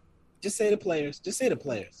 Just say the players. Just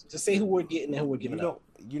say who we're getting and who we're giving up.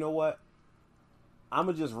 You know what? I'm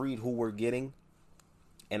going to just read who we're getting,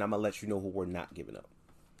 and I'm going to let you know who we're not giving up.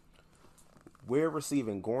 We're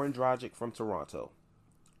receiving Goran Dragic from Toronto,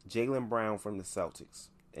 Jaylen Brown from the Celtics,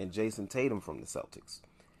 and Jason Tatum from the Celtics.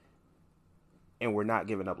 And we're not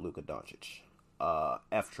giving up Luka Doncic.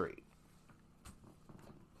 F trade.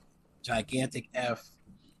 Gigantic F.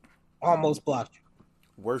 Almost blocked you.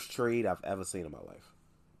 Worst trade I've ever seen in my life.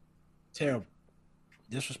 Terrible.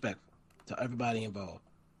 Disrespectful to everybody involved.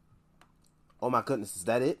 Oh my goodness, is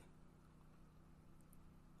that it?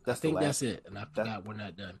 I think that's it. And I forgot we're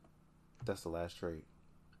not done. That's the last trade.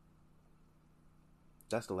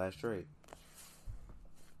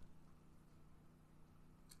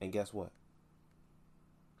 And guess what?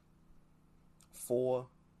 4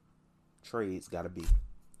 trades gotta be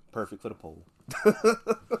perfect for the poll.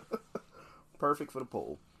 Perfect for the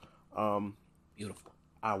poll. Beautiful.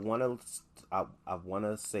 I wanna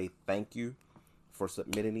say thank you for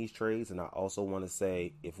submitting these trades, and I also want to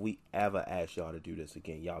say if we ever ask y'all to do this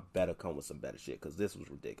again, y'all better come with some better shit, because this was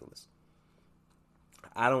ridiculous.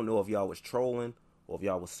 I don't know if y'all was trolling or if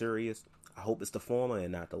y'all was serious. I hope it's the former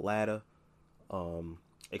and not the latter.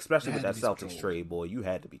 Especially with that Celtics trade, boy, you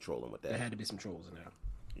had to be trolling with that. There had to be some trolls in there.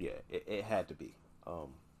 Yeah, it had to be.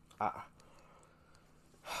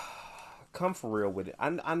 Come for real with it.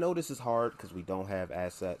 I know this is hard because we don't have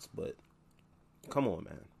assets, but come on,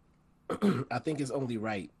 man. I think it's only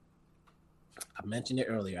right. I mentioned it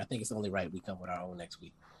earlier. I think it's only right we come with our own next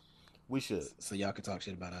week. We should. So y'all can talk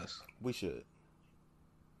shit about us. We should.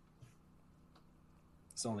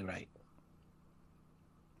 It's only right.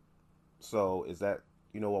 So is that,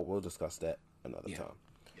 you know what, we'll discuss that another time.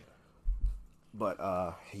 Yeah. But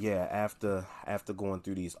after going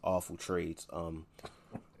through these awful trades,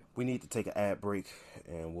 we need to take an ad break,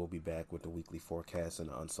 and we'll be back with the weekly forecast and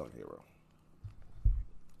the unsung hero.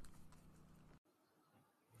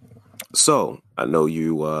 So I know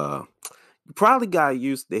you probably got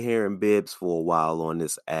used to hearing Bibbs for a while on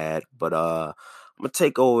this ad, but I'm gonna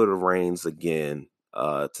take over the reins again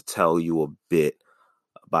to tell you a bit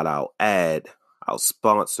about our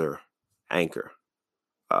sponsor, Anchor.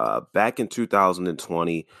 Back in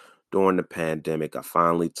 2020, during the pandemic, I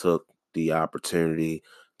finally took the opportunity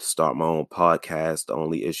to start my own podcast. The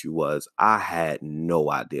only issue was I had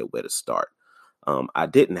no idea where to start. I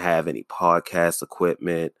didn't have any podcast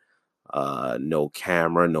equipment, no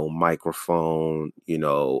camera, no microphone,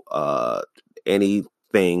 any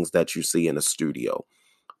things that you see in a studio.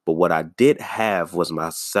 But what I did have was my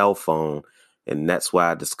cell phone, and that's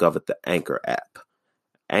why I discovered the Anchor app.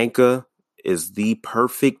 Anchor is the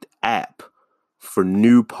perfect app for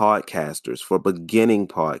new podcasters, for beginning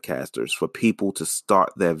podcasters, for people to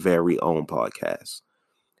start their very own podcast.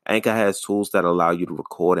 Anchor has tools that allow you to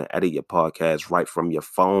record and edit your podcast right from your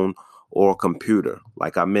phone or computer,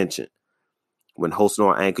 like I mentioned. When hosting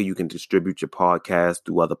on Anchor, you can distribute your podcast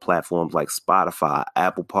through other platforms like Spotify,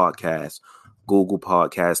 Apple Podcasts, Google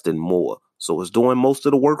Podcasts, and more. So it's doing most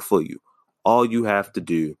of the work for you. All you have to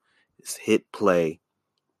do is hit play,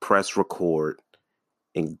 press record,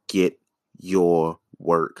 and get your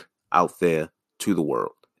work out there to the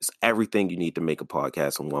world. It's everything you need to make a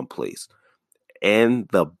podcast in one place. And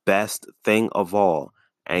the best thing of all,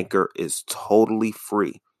 Anchor is totally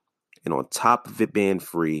free. And on top of it being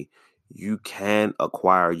free, you can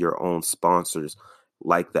acquire your own sponsors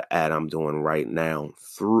like the ad I'm doing right now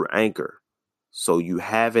through Anchor. So you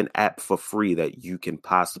have an app for free that you can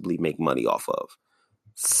possibly make money off of.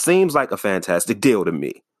 Seems like a fantastic deal to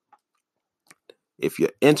me. If you're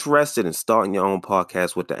interested in starting your own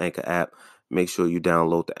podcast with the Anchor app, make sure you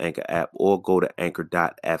download the Anchor app or go to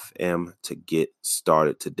anchor.fm to get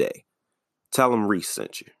started today. Tell them Reese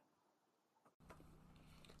sent you.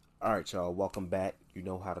 All right, y'all, welcome back. You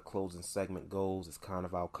know how the closing segment goes. It's kind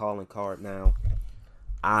of our calling card now.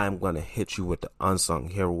 I'm going to hit you with the unsung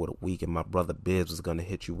hero of the week, and my brother Bibbs is going to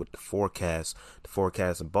hit you with the forecast. The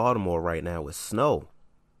forecast in Baltimore right now is snow.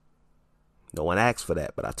 No one asked for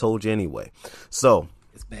that, but I told you anyway. So,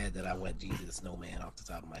 It's bad that I went Jeezy the Snowman off the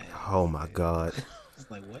top of my head. Oh my God.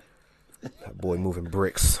 It's like, what? That boy moving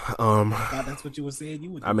bricks. I thought that's what you were saying.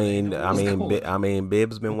 You would. I mean,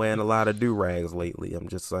 Bibbs been wearing a lot of do rags lately. I'm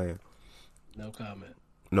just saying. No comment.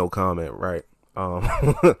 No comment, right?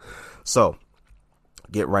 So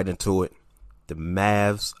get right into it. The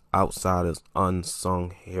Mavs Outsiders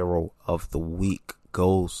Unsung Hero of the Week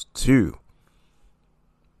goes to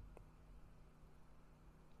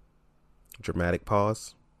dramatic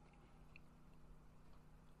pause.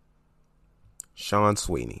 Sean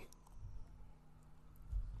Sweeney.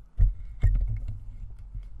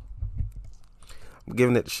 I'm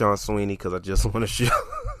giving it to Sean Sweeney because I just want to show.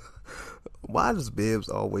 Why does Bibbs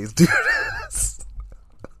always do this?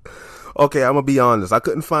 Okay, I'm going to be honest. I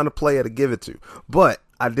couldn't find a player to give it to. But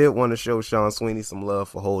I did want to show Sean Sweeney some love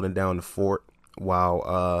for holding down the fort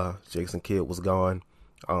while Jason Kidd was gone.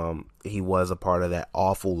 He was a part of that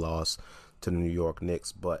awful loss to the New York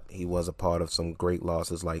Knicks, but he was a part of some great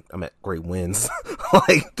losses, great wins.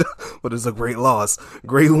 But it's a great loss.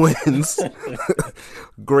 Great wins.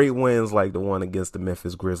 Great wins like the one against the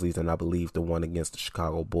Memphis Grizzlies and I believe the one against the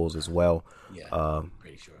Chicago Bulls as well. Yeah,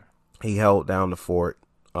 pretty sure. He held down the fort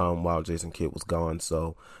while Jason Kidd was gone.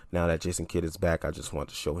 So now that Jason Kidd is back, I just want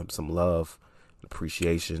to show him some love,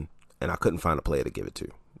 appreciation, and I couldn't find a player to give it to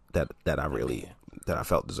that I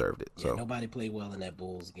felt deserved it. Yeah, so nobody played well in that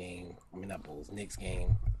Bulls game. I mean, not Bulls, Knicks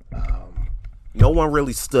game. No one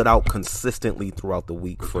really stood out consistently throughout the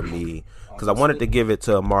week for me because I wanted to give it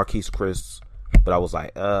to Marquise Chris, but I was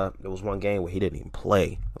like, there was one game where he didn't even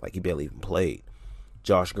play. Like, he barely even played.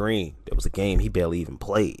 Josh Green, there was a game he barely even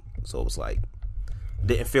played. So it was like,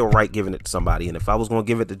 didn't feel right giving it to somebody. And if I was going to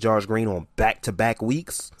give it to Josh Green on back-to-back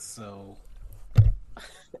weeks. So,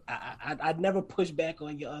 I'd never push back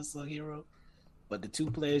on your unsung hero, but the two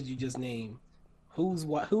players you just named,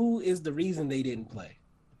 who is the reason they didn't play?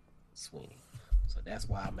 Sweeney. So that's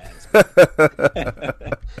why I'm mad at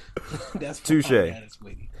Sweeney. That's Touche. I'm mad at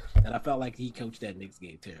Sweeney. And I felt like he coached that Knicks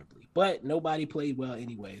game terribly. But nobody played well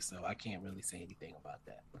anyway, so I can't really say anything about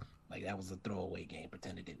that. Like, that was a throwaway game.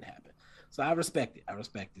 Pretend it didn't happen. So I respect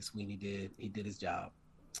it. Sweeney did his job.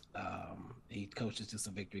 He coached us to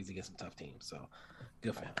some victories against some tough teams. So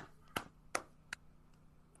good for him.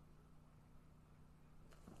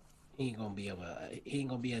 He ain't gonna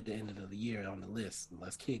be at the end of the year on the list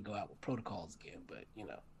unless Kidd go out with protocols again. But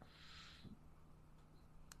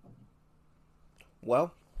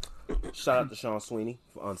Well, shout out to Sean Sweeney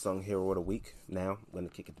for Unsung Hero of the Week. Now I'm gonna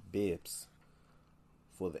kick it to Bibbs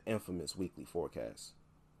for the infamous weekly forecast.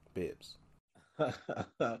 Bibbs.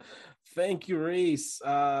 Thank you, Reese.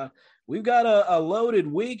 We've got a loaded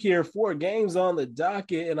week here, 4 games on the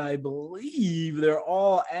docket, and I believe they're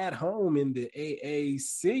all at home in the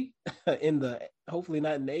AAC, hopefully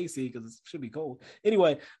not in the AC because it should be cold.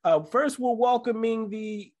 Anyway, first we're welcoming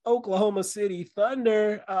the Oklahoma City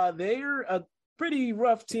Thunder. They're a pretty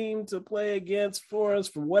rough team to play against for us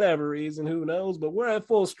for whatever reason, who knows, but we're at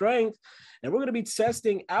full strength, and we're going to be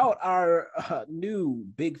testing out our new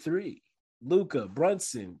big three. Luka,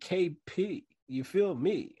 Brunson, KP. You feel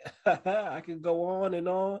me? I could go on and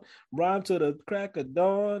on, rhyme to the crack of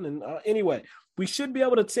dawn. And anyway, we should be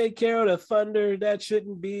able to take care of the Thunder. That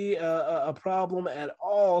shouldn't be a problem at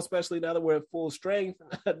all, especially now that we're at full strength,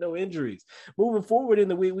 no injuries. Moving forward in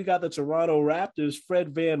the week, we got the Toronto Raptors.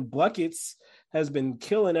 Fred Van Buckets has been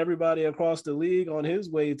killing everybody across the league on his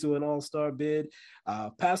way to an all-star bid.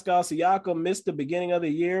 Pascal Siakam missed the beginning of the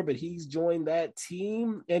year, but he's joined that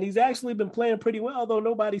team, and he's actually been playing pretty well, though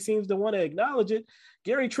nobody seems to want to acknowledge it.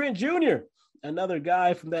 Gary Trent Jr., another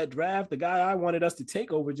guy from that draft, the guy I wanted us to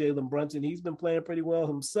take over Jalen Brunson. He's been playing pretty well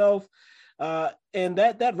himself. And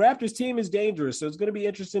that Raptors team is dangerous, so it's going to be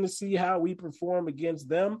interesting to see how we perform against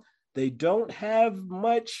them. They don't have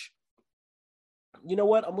much. You know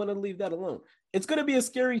what? I'm going to leave that alone. It's going to be a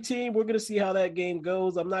scary team. We're going to see how that game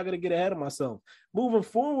goes. I'm not going to get ahead of myself. Moving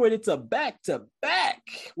forward, it's a back-to-back.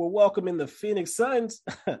 We're welcoming the Phoenix Suns,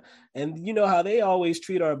 and you know how they always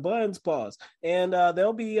treat our buns, pause. And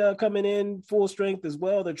they'll be coming in full strength as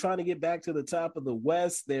well. They're trying to get back to the top of the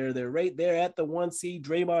West. They're right there at the 1 seed.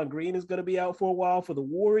 Draymond Green is going to be out for a while for the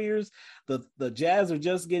Warriors. The Jazz are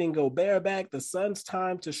just getting Gobert back. The Suns'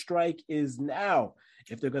 time to strike is now,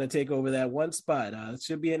 if they're going to take over that 1 spot. It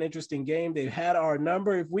should be an interesting game. They've had our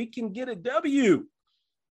number. If we can get a W,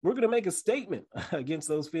 we're going to make a statement against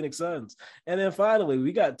those Phoenix Suns. And then finally,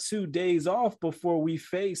 we got 2 days off before we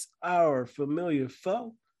face our familiar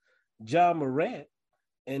foe, Ja Morant.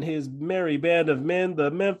 and his merry band of men,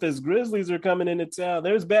 the Memphis Grizzlies, are coming into town.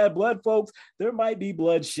 There's bad blood, folks. There might be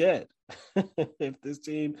bloodshed if this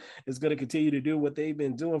team is going to continue to do what they've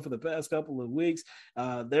been doing for the past couple of weeks.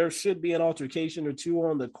 There should be an altercation or two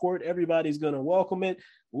on the court. Everybody's going to welcome it.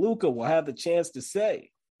 Luka will have the chance to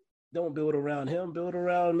say, don't build around him, build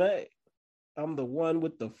around me. I'm the one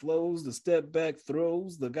with the flows, the step back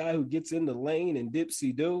throws, the guy who gets in the lane and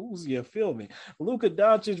dipsy does. You feel me? Luka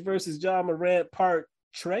Doncic versus John Morant, part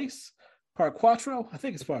quattro. I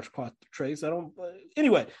think it's part trace.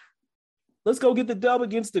 Anyway, let's go get the dub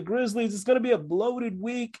against the Grizzlies. It's going to be a bloated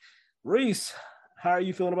week. Reese, how are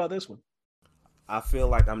you feeling about this one? I feel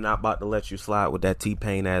like I'm not about to let you slide with that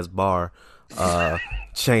T-Pain ass bar,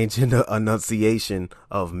 changing the enunciation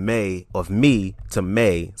of me to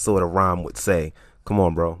May so it'll rhyme with say. Come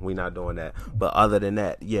on, bro. We not doing that. But other than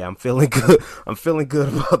that, yeah, I'm feeling good. I'm feeling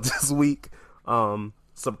good about this week.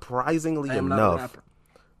 Surprisingly enough,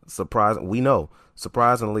 surprisingly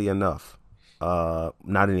enough,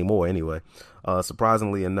 not anymore anyway.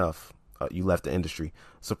 Surprisingly enough, you left the industry.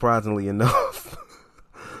 Surprisingly enough,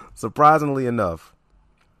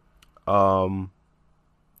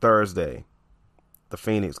 Thursday, the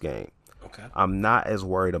Phoenix game. Okay. I'm not as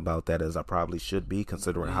worried about that as I probably should be,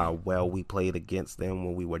 considering how well we played against them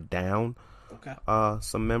when we were down. Okay.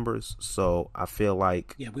 Some members. So I feel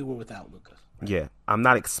like we were without Luka. Right? Yeah, I'm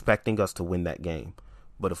not expecting us to win that game,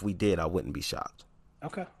 but if we did, I wouldn't be shocked.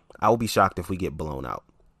 Okay. I will be shocked if we get blown out.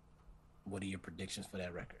 What are your predictions for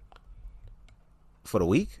that record? For the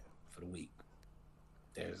week? For the week.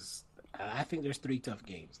 I think there's 3 tough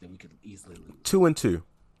games that we could easily lose. 2-2.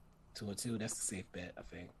 2-2, that's a safe bet, I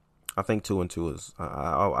think. I think 2-2 is.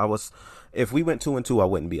 I was. If we went 2-2, I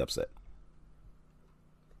wouldn't be upset.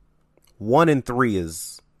 1-3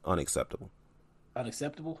 is unacceptable.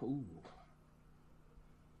 Unacceptable? Ooh.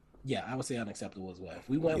 Yeah, I would say unacceptable as well. If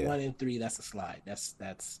we went 1-3, that's a slide. That's.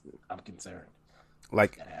 I'm concerned.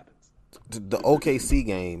 Like that happens. The OKC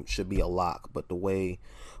game should be a lock, but the way,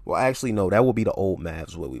 well, actually no, that will be the old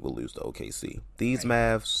Mavs where we will lose to OKC. These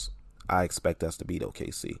Mavs, I expect us to beat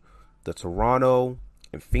OKC. The Toronto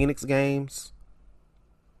and Phoenix games,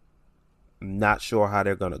 not sure how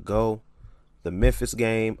they're gonna go. The Memphis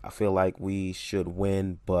game, I feel like we should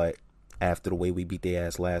win, but after the way we beat their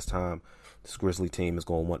ass last time, this Grizzly team is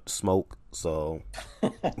going to want to smoke. So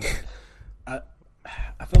I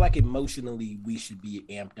feel like emotionally we should be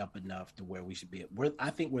amped up enough to where we should be.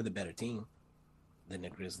 I think we're the better team than the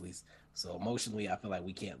Grizzlies. So emotionally, I feel like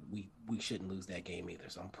we shouldn't lose that game either.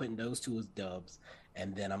 So I'm putting those 2 as dubs,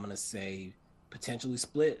 and then I'm gonna say potentially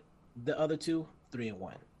split the other 2,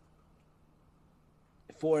 3-1.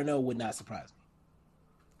 4-0 would not surprise me.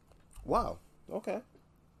 Wow. Okay.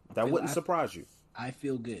 That wouldn't surprise you. I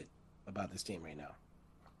feel good about this team right now.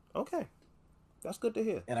 Okay. That's good to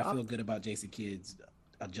hear. And I feel good about Jason Kidd's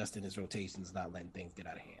adjusting his rotations, not letting things get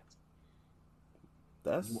out of hands.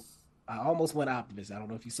 I almost went optimist. I don't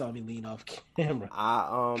know if you saw me lean off camera.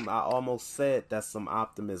 I almost said that's some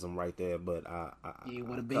optimism right there, but you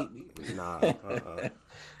want to bait me? Nah,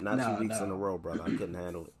 not 2 weeks in a row, brother. I couldn't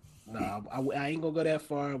handle it. No, I ain't gonna go that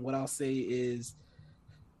far. What I'll say is,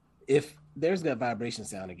 if there's that vibration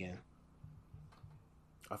sound again,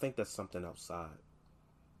 I think that's something outside.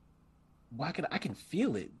 Why I can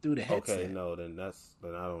feel it through the headset. Okay, no, then I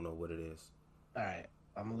don't know what it is. All right,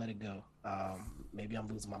 I'm gonna let it go. Maybe I'm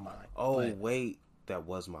losing my mind. Oh, wait, that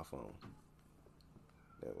was my phone.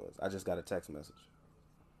 I just got a text message.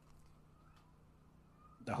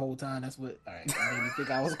 The whole time, that's what. All right, made me think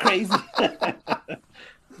I was crazy.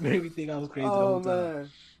 Made me think I was crazy the whole time.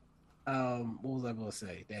 Man. What was I gonna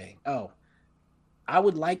say? Dang. Oh, I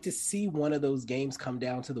would like to see one of those games come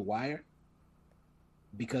down to the wire.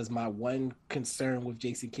 Because my one concern with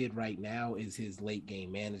Jason Kidd right now is his late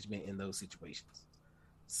game management in those situations.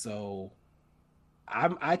 So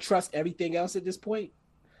I trust everything else at this point.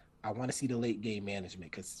 I want to see the late game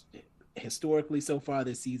management because historically so far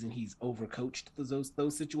this season he's overcoached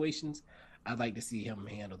those situations. I'd like to see him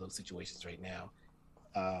handle those situations right now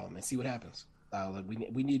and see what happens.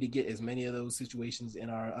 We need to get as many of those situations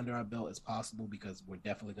under our belt as possible because we're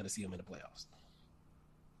definitely going to see them in the playoffs.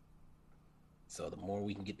 So the more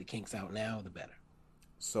we can get the kinks out now, the better.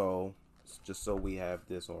 So, just so we have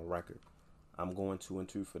this on record, I'm going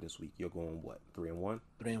 2-2 for this week. You're going what? 3-1?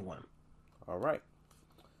 3-1. All right.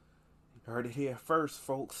 You heard it here first,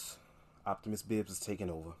 folks. Optimus Bibbs is taking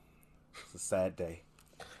over. It's a sad day.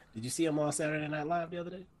 Did you see him on Saturday Night Live the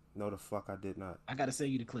other day? No, the fuck I did not. I gotta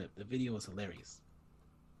send you the clip. The video is hilarious.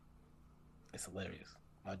 It's hilarious.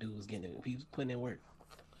 My dude was he was putting in work.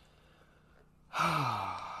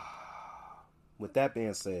 With that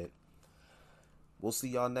being said, we'll see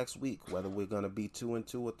y'all next week. Whether we're gonna be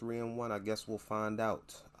 2-2 or 3-1, I guess we'll find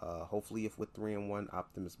out. Hopefully, if we're 3-1,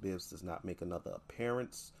 Optimus Bibbs does not make another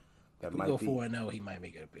appearance. That If we might go be 4-0, he might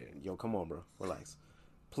make an appearance. Yo, come on, bro. Relax.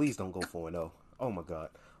 Please don't go 4-0. Oh my God.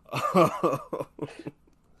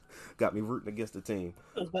 Got me rooting against the team.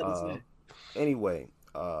 I was about to say. Anyway,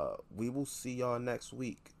 we will see y'all next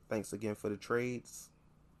week. Thanks again for the trades,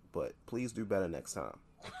 but please do better next time.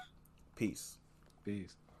 Peace.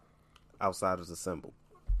 Peace. Outsiders assemble.